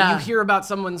your. Yeah. You hear about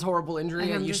someone's horrible injury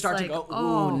and I'm you just start to like, go,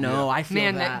 oh, "Oh no, I feel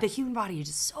Man, that." the human body is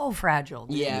just so fragile.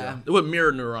 Dude. Yeah. With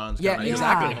mirror neurons. Yeah, kinda.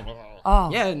 exactly.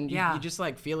 Oh. Yeah, and yeah. you just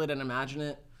like feel it and imagine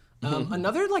it.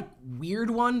 Another like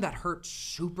weird one that hurt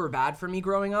super bad for me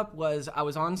growing up was I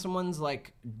was on someone's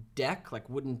like deck, like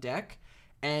wooden deck,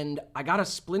 and I got a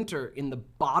splinter in the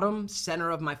bottom center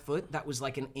of my foot that was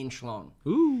like an inch long.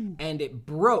 Ooh. And it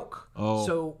broke. Oh.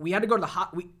 So we had to go to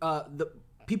the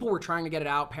people were trying to get it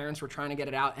out, parents were trying to get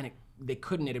it out, and they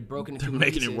couldn't. It had broken into two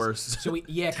pieces. Making it worse. So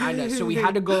So we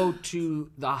had to go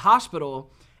to the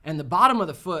hospital. And the bottom of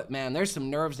the foot, man, there's some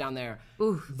nerves down there.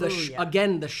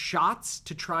 Again, the shots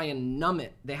to try and numb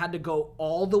it, they had to go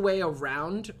all the way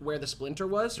around where the splinter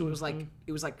was. So it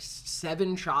was like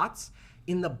 7 shots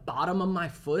in the bottom of my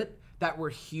foot that were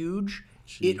huge.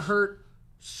 Jeez. It hurt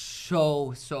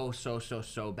so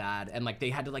bad. And like they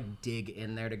had to like dig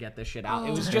in there to get this shit out.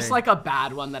 It was just like a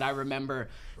bad one that I remember.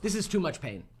 This is too much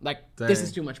pain. Like, this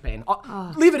is too much pain.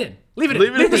 Leave it in. Leave it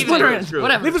in. Leave the splinter in.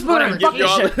 Whatever. Leave the splinter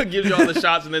in. Gives you all the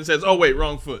shots and then says, "Oh wait,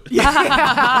 wrong foot."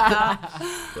 Yeah.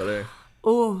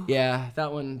 Oh. Yeah,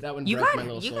 that one broke my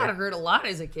little soul. You got hurt a lot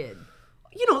as a kid.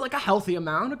 You know, like a healthy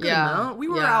amount, a good amount. We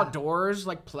were outdoors,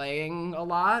 like playing a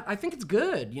lot. I think it's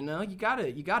good. You know, you got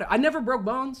it. I never broke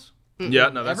bones. Yeah,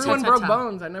 no, that's Everyone it. broke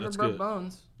bones. I never That's broke good.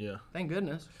 bones. Yeah. Thank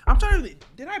goodness. I'm trying to.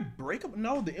 Did I break up?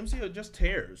 No, the MCL just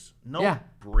tears. No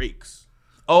breaks.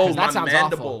 Oh, 'Cause that my sounds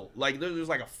mandible. awful. Like there was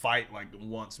like a fight like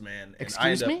once, man. And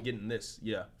Excuse I me? ended up getting this.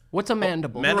 Yeah. What's a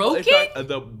mandible? Mandible, Broken? it's like,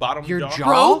 the bottom Your jaw. jaw?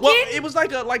 Broken? Well, it was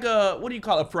like a what do you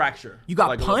call it? A fracture. You got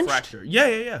like a little punched? fracture.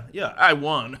 Yeah. I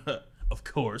won, of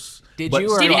course. Did But you?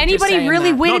 Or Did are you just anybody saying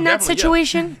really that? win No, in that definitely, yeah.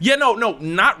 situation? Yeah, no,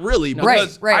 not really.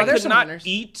 Because right. I There's could some not winners.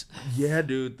 eat. Yeah,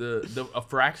 dude, a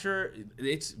fracture,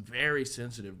 it's very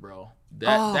sensitive, bro.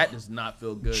 That does not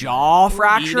feel good. Jaw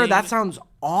fracture? Eating. That sounds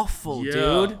awful, Yeah.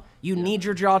 dude. You need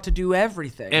your jaw to do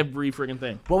everything. Every freaking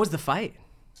thing. What was the fight?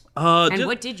 And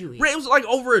what did you eat? It was like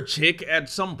over a chick at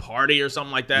some party or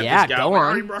something like that. Yeah, this guy go was like,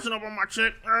 on. "Are you brushing up on my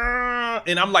chick?"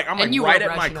 And I'm like you right were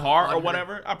at my brushing up car on or her.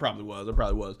 whatever. I probably was.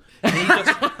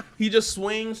 And he just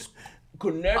swings,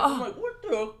 connects. I'm like, what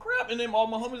the crap? And then all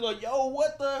my homies like, yo,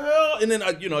 what the hell? And then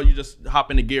you just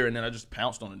hop into gear, and then I just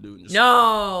pounced on the dude. And just,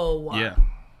 No. yeah.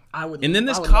 And then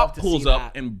this cop pulls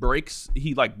up and breaks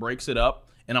it up,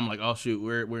 and I'm like, oh shoot,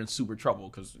 we're in super trouble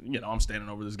because I'm standing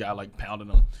over this guy like pounding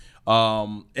him.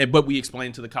 But we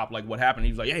explained to the cop like what happened.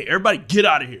 He was like, hey, everybody get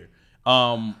out of here.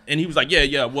 And he was like,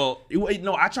 yeah. Well,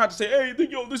 no, I tried to say, hey,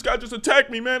 this guy just attacked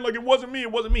me, man. Like it wasn't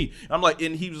me. I'm like,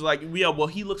 and he was like, yeah, well,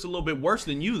 he looks a little bit worse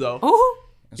than you though. Oh.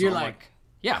 So You're I'm like,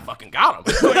 yeah, I fucking got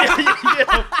him.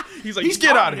 yeah. He's like,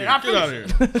 get out of here. Get out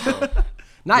of here.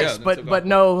 Nice, Yeah, but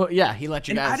no, he let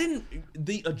you And guys.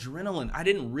 the adrenaline, I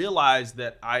didn't realize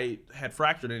that I had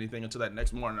fractured anything until that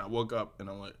next morning. I woke up and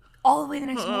I'm like, All the way the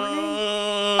next morning?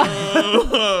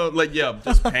 like, yeah,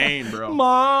 just pain, bro.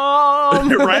 Mom.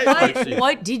 Right? Like, shit.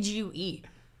 What did you eat?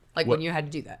 Like when you had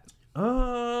to do that?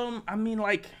 I mean,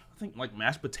 like, I think like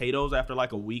mashed potatoes after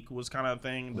like a week was kind of a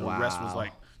thing. The rest was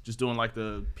like just doing like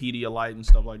the Pedialyte and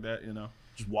stuff like that,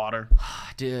 just water.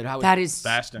 Dude, I would, That is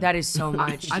fasting. That is so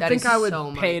much. I That think is I would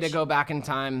so pay much. to go back in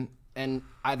time and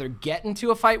either get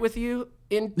into a fight with you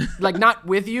like not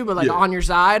with you, but like Yeah. on your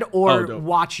side, or dope.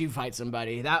 watch you fight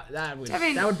somebody. That would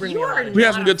Devin, that would bring you me a are lot of We not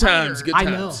had some a good fighter. times. Good I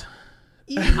know. times.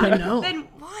 I know. Then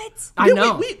what? I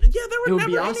know. There It were would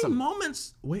be never awesome. any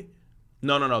moments. Wait.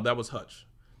 No. That was Hutch.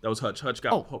 Hutch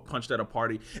got punched at a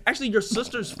party. Actually, your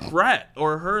sister's frat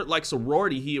or her like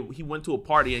sorority, he went to a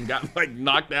party and got like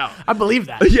knocked out. I believe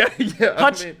that. Yeah.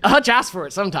 Hutch asks for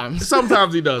it sometimes.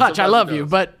 Sometimes he does. Hutch, I Sometimes love he you,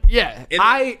 does. but yeah, And-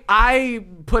 I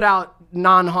put out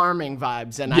non-harming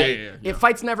vibes, and Yeah.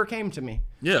 fights never came to me.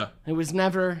 Yeah. It was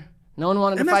never. No one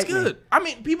wanted And to that's fight good. me. I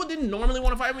mean, people didn't normally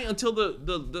want to fight me until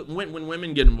the when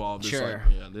women get involved. It's Sure.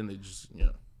 like, then they just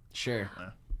Sure.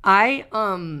 I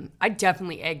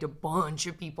definitely egged a bunch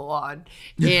of people on,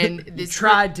 and this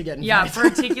tried to get in yeah,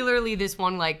 fights. particularly this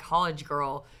one like college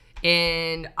girl,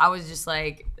 and I was just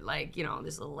like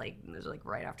this little like it was like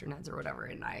right after Neds or whatever,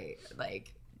 and I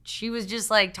like she was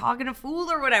just like talking a fool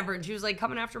or whatever, and she was like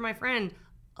coming after my friend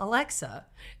Alexa,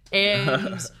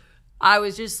 and I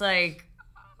was just like.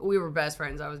 We were best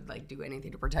friends. I would like do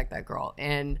anything to protect that girl.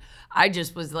 And I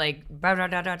just was like,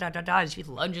 and she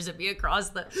lunges at me across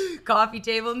the coffee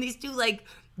table. And these two like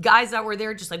guys that were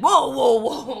there just like, whoa, whoa,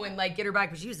 whoa, and like get her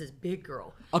back, but she was this big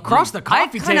girl. Across the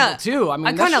coffee table too. I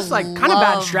mean, that's just like kind of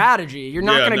bad strategy. You're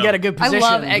not gonna get a good position. I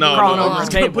love egg crawling over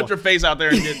the table. Put your face out there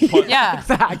and get punched. Yeah,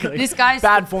 exactly. This guy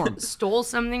bad form. Stole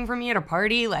something from me at a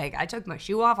party. Like I took my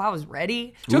shoe off. I was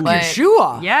ready. Took your shoe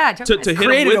off? Yeah, I took to hit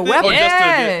created him with a weapon. it, or just to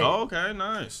Yeah. get, oh, okay,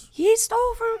 nice. He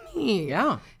stole from me.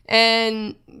 Yeah.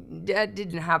 And that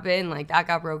didn't happen. Like that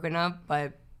got broken up.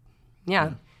 But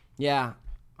yeah. Yeah.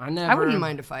 I wouldn't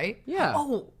mind a fight. Yeah.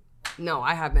 Oh, no,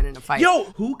 I have been in a fight. Yo,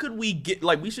 who could we get?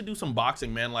 Like, we should do some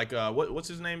boxing, man. Like, what's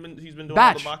his name? He's been doing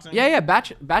Batch. all the boxing. Yeah,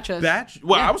 Batch. Batch.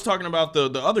 Well, Yeah. I was talking about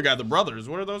the other guy, the brothers.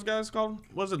 What are those guys called?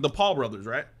 Was it the Paul brothers,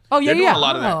 right? Oh, yeah, They're doing yeah. a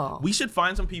lot of Oh. that. We should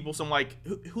find some people, some like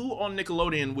who on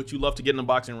Nickelodeon would you love to get in a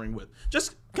boxing ring with?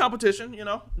 Just competition, you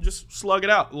know. Just slug it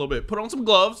out a little bit. Put on some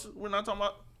gloves. We're not talking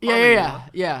about.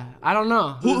 Yeah. I don't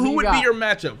know. Who would got? be your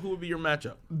matchup? Who would be your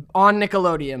matchup? On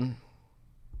Nickelodeon?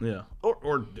 Yeah,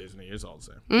 or Disney. It's all the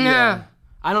same. Yeah.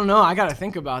 I don't know. I gotta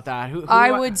think about that. Who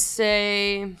I would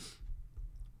say.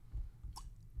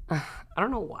 I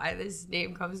don't know why this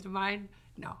name comes to mind.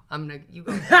 No, I'm gonna. You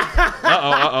go.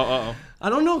 Uh-oh. I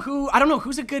don't know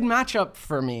who's a good matchup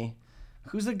for me.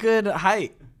 Who's a good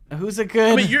height? Who's a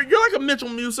good? I mean, you're like a Mitchell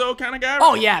Musso kind of guy.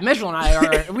 Oh yeah, Mitchell and I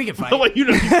are. We can fight. Like you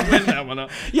don't even win that one. Huh?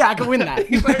 Yeah, I can win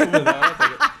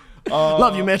that.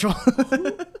 Love you, Mitchell.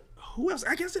 Who else?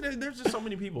 I guess there's just so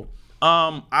many people.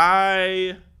 Kyle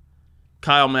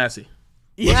Massey.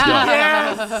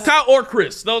 Yeah. Kyle or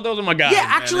Chris. Those are my guys. Yeah, man.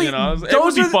 actually, You know, it would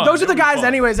those be are fun. those are It the would be guys. fun.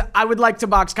 Anyways, I would like to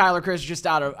box Kyle or Chris just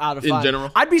out of In fun.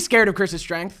 general? I'd be scared of Chris's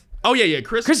strength. Oh yeah.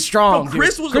 Chris is strong, Bro,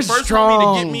 Chris dude. was Chris the first strong.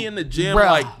 homie to get me in the gym, Bruh.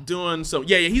 like doing so.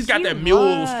 Yeah. He's got that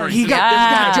mule strength. He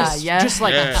got just Yeah.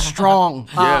 strong.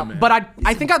 Yeah, man. But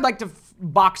I think I'd like to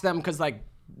box them because like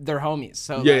they're homies.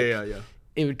 So Yeah.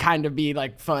 it would kind of be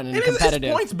like fun and And competitive.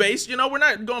 it's points based. You know, we're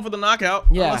not going for the knockout.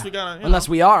 Yeah. Unless we gotta. Unless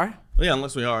we are.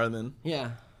 Unless we are, then Yeah.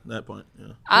 at that point. Yeah.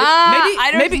 I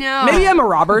don't know. Maybe Emma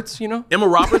Roberts. You know. Emma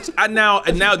Roberts. Now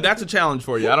that's a challenge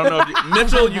for you. I don't know if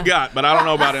Mitchell you got, but I don't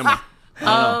know about Emma.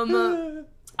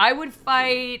 I would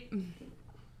fight.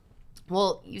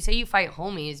 Well, you say you fight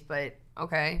homies, but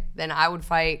okay, then I would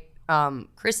fight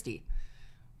Christy.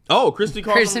 Oh, Christy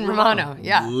Kristen Romano,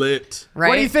 yeah. Lit. Right?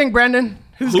 What do you think, Brendan?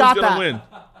 Who's Who's got gonna that? win?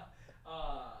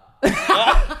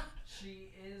 She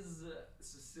is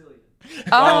Sicilian.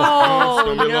 Oh it's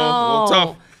gonna be a little no!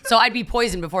 tough. So I'd be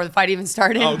poisoned before the fight even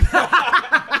started.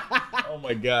 Oh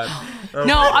my god. Oh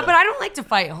No, my God. but I don't like to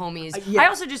fight homies. yeah. I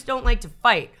also just don't like to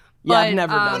fight. Yeah, but, I've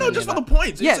never done No, any just of for that. the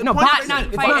points. Yeah, It's a no, point boxing. not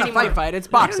It's fight not a anymore. fight. It's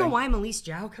I boxing. don't know why Melise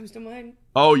Zhao comes to mind.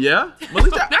 Oh yeah,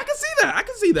 Melissa, I can see that. I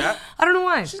can see that. I don't know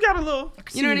why. She's got a little.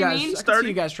 You know what I mean? I can see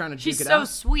you guys trying to She's duke it so out.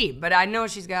 sweet, but I know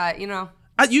she's got, You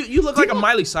look like a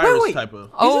Miley Cyrus wait. type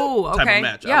of. Oh, type of okay.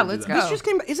 match. I Yeah, would do let's that. go. This just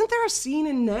came. Isn't there a scene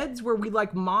in Ned's where we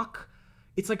like mock?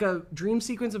 It's like a dream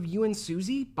sequence of you and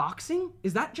Susie boxing.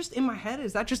 Is that just in my head?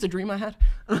 Is that just a dream I had?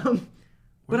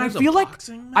 But I there's a feel like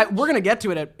boxing we're gonna get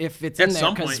to it if it's in At there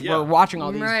some because point, yeah. we're watching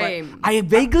all these. Right. But I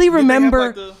vaguely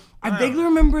remember. like, I vaguely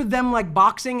remember them like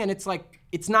boxing, and it's like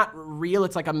it's not real.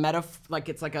 It's like a like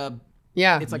it's like a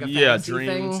Yeah. it's like a Yeah, fantasy dream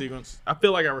thing. sequence. I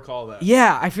feel like I recall that.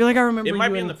 Yeah, I feel like I remember. It might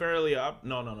you be in and- the Fairly Up.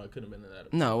 No, it couldn't have been in that.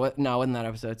 Episode. No, it wasn't that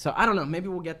episode. So I don't know. Maybe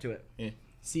we'll get to it. Yeah.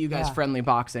 See you guys Yeah. friendly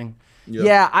boxing. Yeah.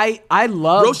 Yeah, I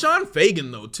love. Roshan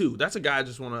Fagan though too. That's a guy I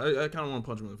just want to. I kind of want to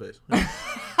punch him in the face.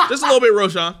 Yeah. Just a little bit,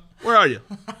 Roshan. Where are you?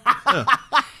 Yeah.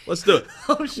 Let's do it.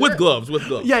 With gloves.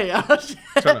 Yeah.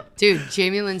 Turn up. Dude,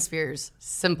 Jamie Lynn Spears.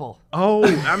 Simple. Oh,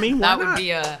 I mean, why That would not? be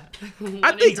a.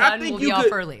 I think we'll you be off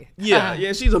could. early. Yeah.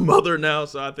 She's a mother now,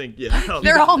 so I think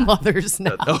They're all mothers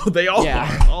now. Oh, they all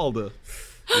Yeah. are. All the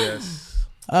child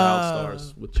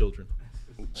stars with children.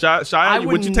 Shia,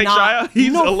 would you take Shia?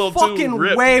 He's no a little fucking too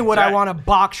ripped. way would I Jacked. want to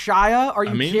box Shia. Are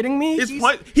you kidding me?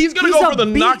 He's gonna go a for the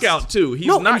beast. knockout too. He's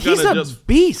not and he's gonna a just.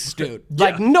 beast, dude.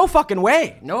 Like no fucking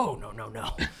way. No.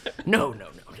 No.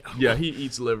 Yeah, he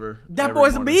eats liver. That every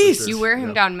boy's a morning for beast. sure. You wear him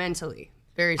Yeah. down mentally.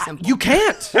 Very simple. You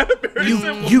can't.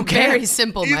 You Very can't.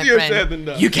 simple, my Easier friend. said than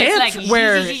done. You It's can't like,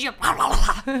 wear.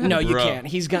 No, you Bruh. can't.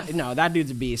 He's gonna. No, that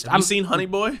dude's a beast. Have you seen Honey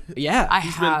Boy? Yeah. I been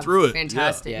have through it.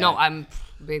 Fantastic. Yeah. No, I'm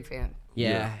a big fan.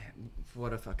 Yeah.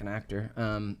 What a fucking actor.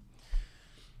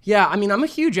 Yeah, I mean, I'm a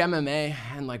huge MMA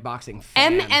and like boxing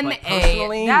fan. but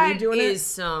personally, MMA. me doing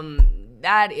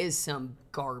That is some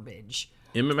garbage.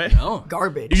 MMA? No.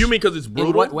 Garbage. You mean because it's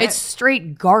brutal? what way? It's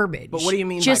straight garbage. But what do you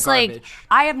mean by Just like garbage?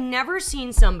 I have never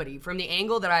seen somebody from the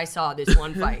angle that I saw this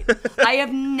one fight. I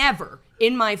have never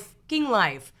in my fucking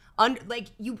life like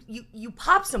you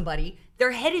pop somebody,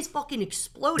 their head is fucking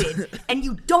exploded, and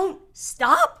you don't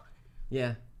stop.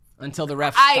 Yeah. Until the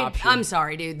ref stops you. I'm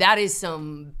sorry, dude. That is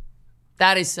some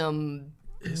That is some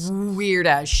weird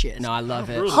ass shit. No, I love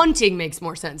it. Hunting makes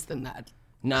more sense than that.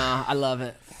 Nah, I love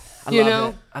it. I You love know?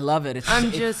 it. I love it.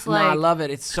 I'm just nah, I like- love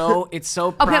it. It's so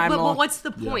Okay, primal. but what's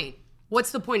the point?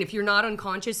 What's the point if you're not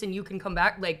unconscious and you can come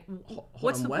back? Like,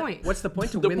 what's the point? What's the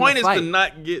point to The win point the is fight? to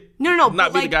not get No, not but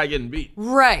be the like- guy getting beat.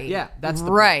 Right. Yeah, that's the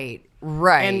point.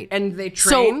 Right. And they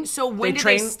train. So when do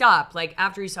they stop? Like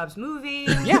after he stops moving?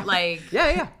 Yeah. Like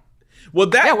Yeah. Well,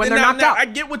 that when they're now, knocked out. I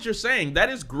get what you're saying. That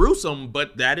is gruesome,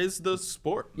 but that is the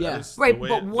sport. That Yeah. is the right, way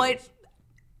but it what? goes.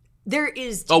 There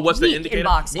is Oh, what's the technique indicator? in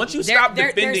boxing. Once you There- stop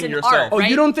there's defending an yourself. art, Oh, right?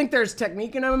 you don't think there's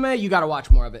technique in MMA? You got to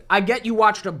watch more of it. I get you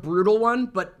watched a brutal one,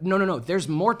 but no. There's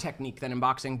more technique than in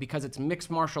boxing because it's mixed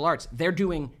martial arts. They're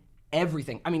doing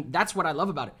everything. I mean, that's what I love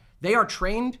about it. They are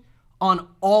trained on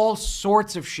all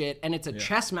sorts of shit, and it's a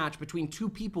chess match between two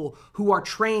people who are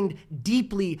trained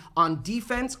deeply on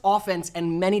defense, offense,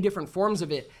 and many different forms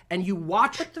of it. And you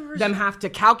watch them have to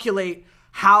calculate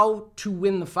how to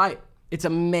win the fight. It's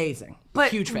amazing.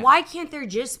 But Huge fan. why can't there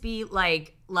just be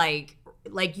like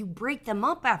you break them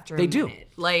up after They a do.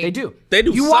 minute? Like They do. They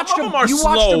do. You Some watched of them are you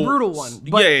watched slow. a brutal one,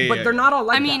 but, Yeah. but they're not all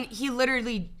like I mean, that. he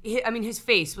literally. His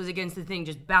face was against the thing,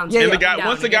 just bouncing. Yeah, And the yeah. guy, down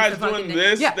once the against guy's fucking doing thing.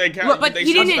 this, Yeah. they can't. Look, But they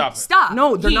he should didn't stop.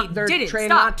 No, they're He not. They're didn't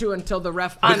trained stop. not to until the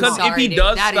ref. I'm Because if sorry, he dude,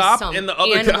 does that is stop some and the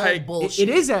other animal guy- bullshit.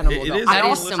 It is animal. It though. is I animal.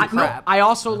 also, Some crap. I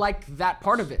also like that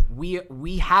part of it.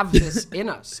 We have this in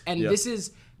us, and Yeah. this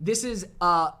is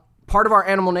part of our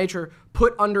animal nature,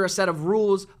 put under a set of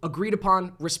rules, agreed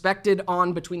upon, respected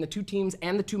on between the two teams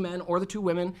and the two men or the two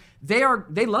women. They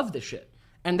love this shit.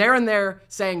 And they're in there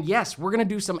saying, yes, we're gonna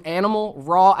do some animal,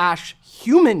 raw ash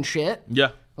human shit.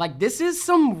 Yeah. Like this is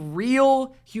some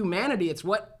real humanity. It's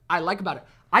what I like about it.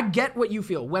 I get what you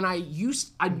feel. When I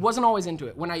wasn't always into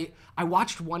it. When I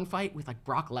watched one fight with like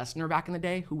Brock Lesnar back in the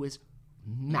day, who was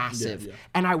massive. Yeah.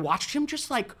 And I watched him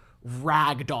just like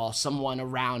ragdoll someone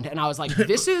around. And I was like,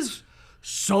 this is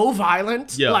so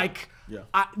violent. Yeah. Like, Yeah.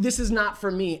 this is not for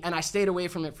me. And I stayed away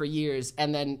from it for years.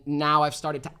 And then now I've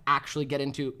started to actually get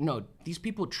into, no, these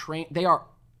people they are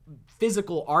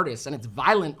physical artists and it's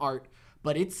violent art,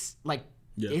 but it's like,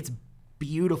 it's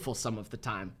beautiful some of the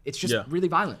time. It's just really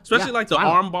violent. Especially Yeah, like the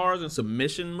violent. arm bars and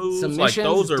submission moves. Like Submission's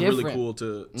those are really different. cool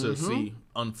to see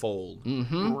unfold.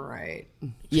 Right.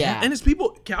 Yeah. And it's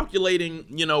people calculating,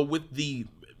 with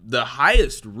the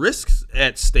highest risks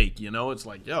at stake. It's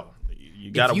like, yo, you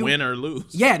gotta you- win or lose.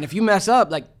 Yeah, and if you mess up,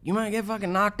 like you might get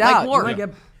fucking knocked Like out. war. You might Yeah.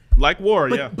 get, Like war,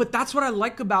 but, yeah. but that's what I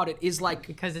like about it is like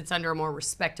Because it's under a more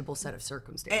respectable set of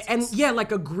circumstances. and yeah,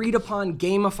 like agreed upon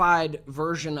gamified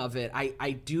version of it.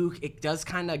 It does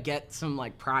kind of get some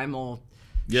like primal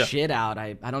shit out.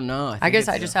 I don't know. I guess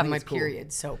I just have think my it's cool.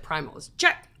 period, so primal is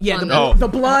check. Yeah, on the, that. the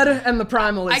blood and the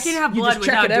primal is I can have you blood just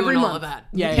check without it every doing month. all of that.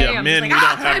 Yeah, Okay, yeah. I'm men, just we like, don't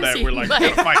have crime that. scene. We're like, Like-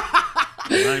 yeah, fight.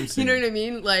 Crime You scene. know what I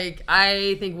mean? Like,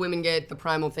 I think women get the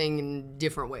primal thing in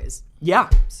different ways. Yeah,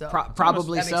 So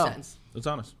probably that makes so. sense. That's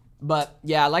honest. But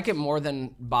yeah, I like it more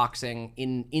than boxing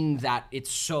in that it's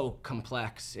so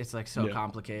complex. It's like so Yeah.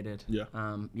 complicated. Yeah.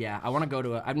 Yeah, I want to go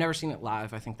to it. I've never seen it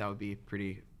live. I think that would be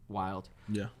pretty wild.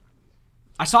 Yeah.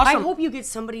 I saw I some. hope you get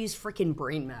somebody's freaking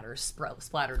brain matter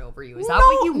splattered over you. Is that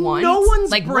what you want? no one's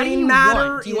like, what brain do you matter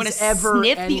want? Do you want is to ever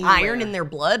sniff the anywhere. iron in their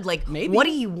blood? Like, Maybe. what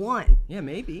do you want? Yeah,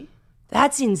 maybe.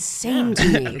 That's insane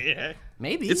to me. Yeah.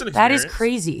 Maybe. It's an That is experience.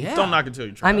 crazy. Yeah. Don't knock it till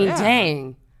you try. I mean, Yeah.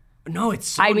 dang. No, it's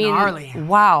so I mean, gnarly.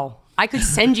 wow. I could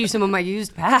send you some of my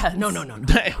used pads. No.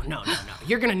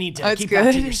 You're gonna need to That's keep good.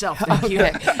 that to yourself. Thank you.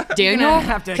 Okay. Daniel,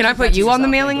 have to can I keep put that to you on the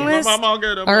yourself, mailing thank you. list? I'm all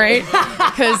good. I'm All right.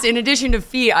 Because in addition to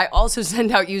feet, I also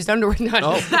send out used underwear.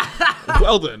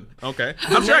 Well then. Okay.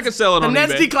 I'm sure I can sell it The on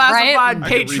Ned's eBay. Declassified Right? I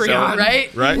could resell Patreon. it.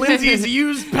 Right? Right? Lindsay's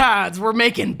used pads. We're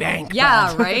making bank. Yeah,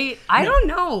 bud. right? I don't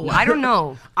know. I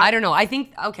don't know. I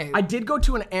think, okay. I did go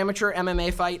to an amateur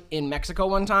MMA fight in Mexico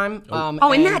one time.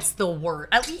 and that's the word.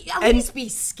 At least be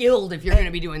skilled if you're going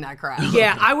to be doing that crap.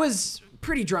 Yeah, I was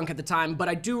pretty drunk at the time, but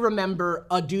I do remember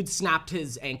a dude snapped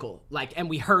his ankle, and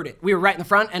we heard it. We were right in the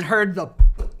front and heard the,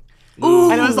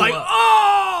 and it was like,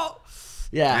 oh,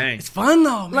 yeah, Dang. it's fun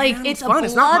though, man. Like, it's a fun.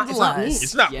 It's not me. bloodlust.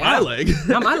 It's not my leg.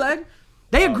 Not my leg.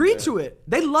 They agreed to it.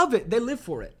 They love it. They live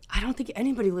for it. I don't think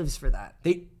anybody lives for that.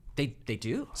 They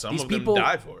do. Some These of people them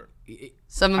die for it.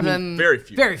 Some of them. Very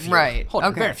few. Very few. Right. Hold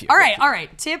on. Okay. Very few. All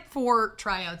right. Tip for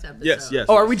tryouts episode. Yes.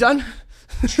 Oh, are we done?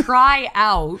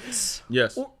 Tryouts.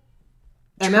 Yes.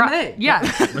 MMA. Yeah.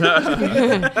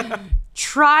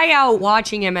 Try out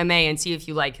watching MMA and see if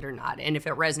you like it or not, and if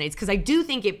it resonates. Because I do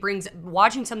think it brings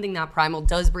watching something that primal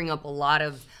does bring up a lot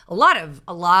of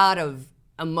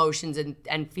emotions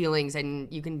and feelings,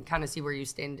 and you can kind of see where you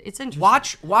stand. It's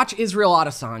interesting. Watch Israel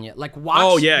Adesanya. Like watch.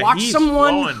 Oh, yeah, Watch he's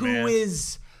someone flowing, who man.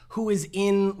 who is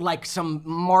in like some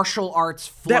martial arts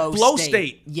flow That flow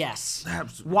state. Yes.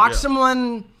 Absolutely, Watch yeah.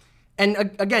 someone,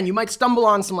 and again, you might stumble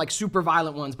on some like super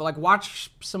violent ones, but like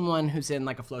watch someone who's in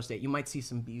like a flow state. You might see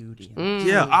some beauty.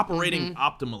 Yeah, operating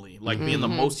optimally, like being the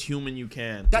most human you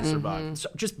can to survive. So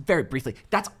just very briefly,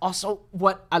 that's also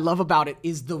what I love about it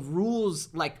is the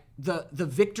rules, like the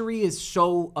victory is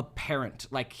so apparent.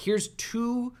 Like here's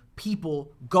two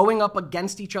people going up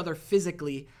against each other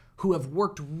physically who have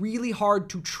worked really hard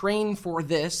to train for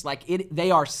this. Like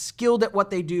they are skilled at what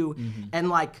they do, and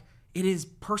like it is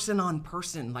person on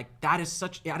person. Like that is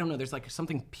such, I don't know, there's like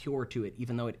something pure to it,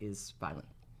 even though it is violent.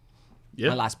 Yeah.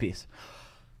 My last piece.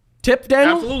 Tip,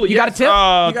 Daniel? Absolutely. You got a tip? You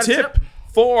got a tip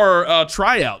for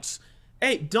tryouts.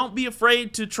 Hey, don't be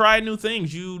afraid to try new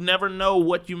things. You never know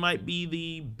what you might be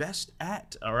the best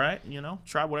at, all right? You know,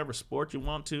 try whatever sport you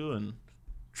want to and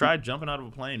try jumping out of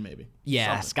a plane maybe.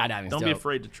 Yeah, Something. skydiving's Don't be dope.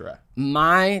 afraid to try.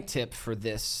 My tip for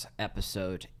this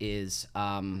episode is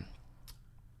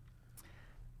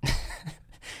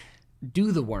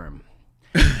do the worm,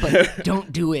 but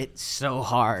don't do it so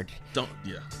hard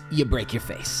you break your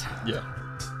face. Yeah.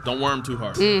 Don't worm too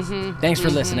hard. Thanks for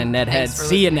listening, Ned Heads.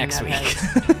 See you next week.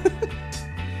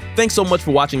 Thanks so much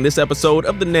for watching this episode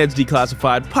of the Ned's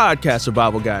Declassified Podcast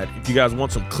Survival Guide. If you guys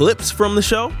want some clips from the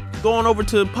show, go on over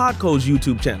to Podco's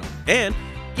YouTube channel. And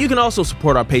you can also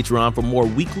support our Patreon for more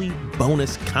weekly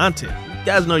bonus content. You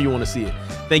guys know you want to see it.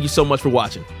 Thank you so much for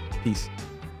watching. Peace.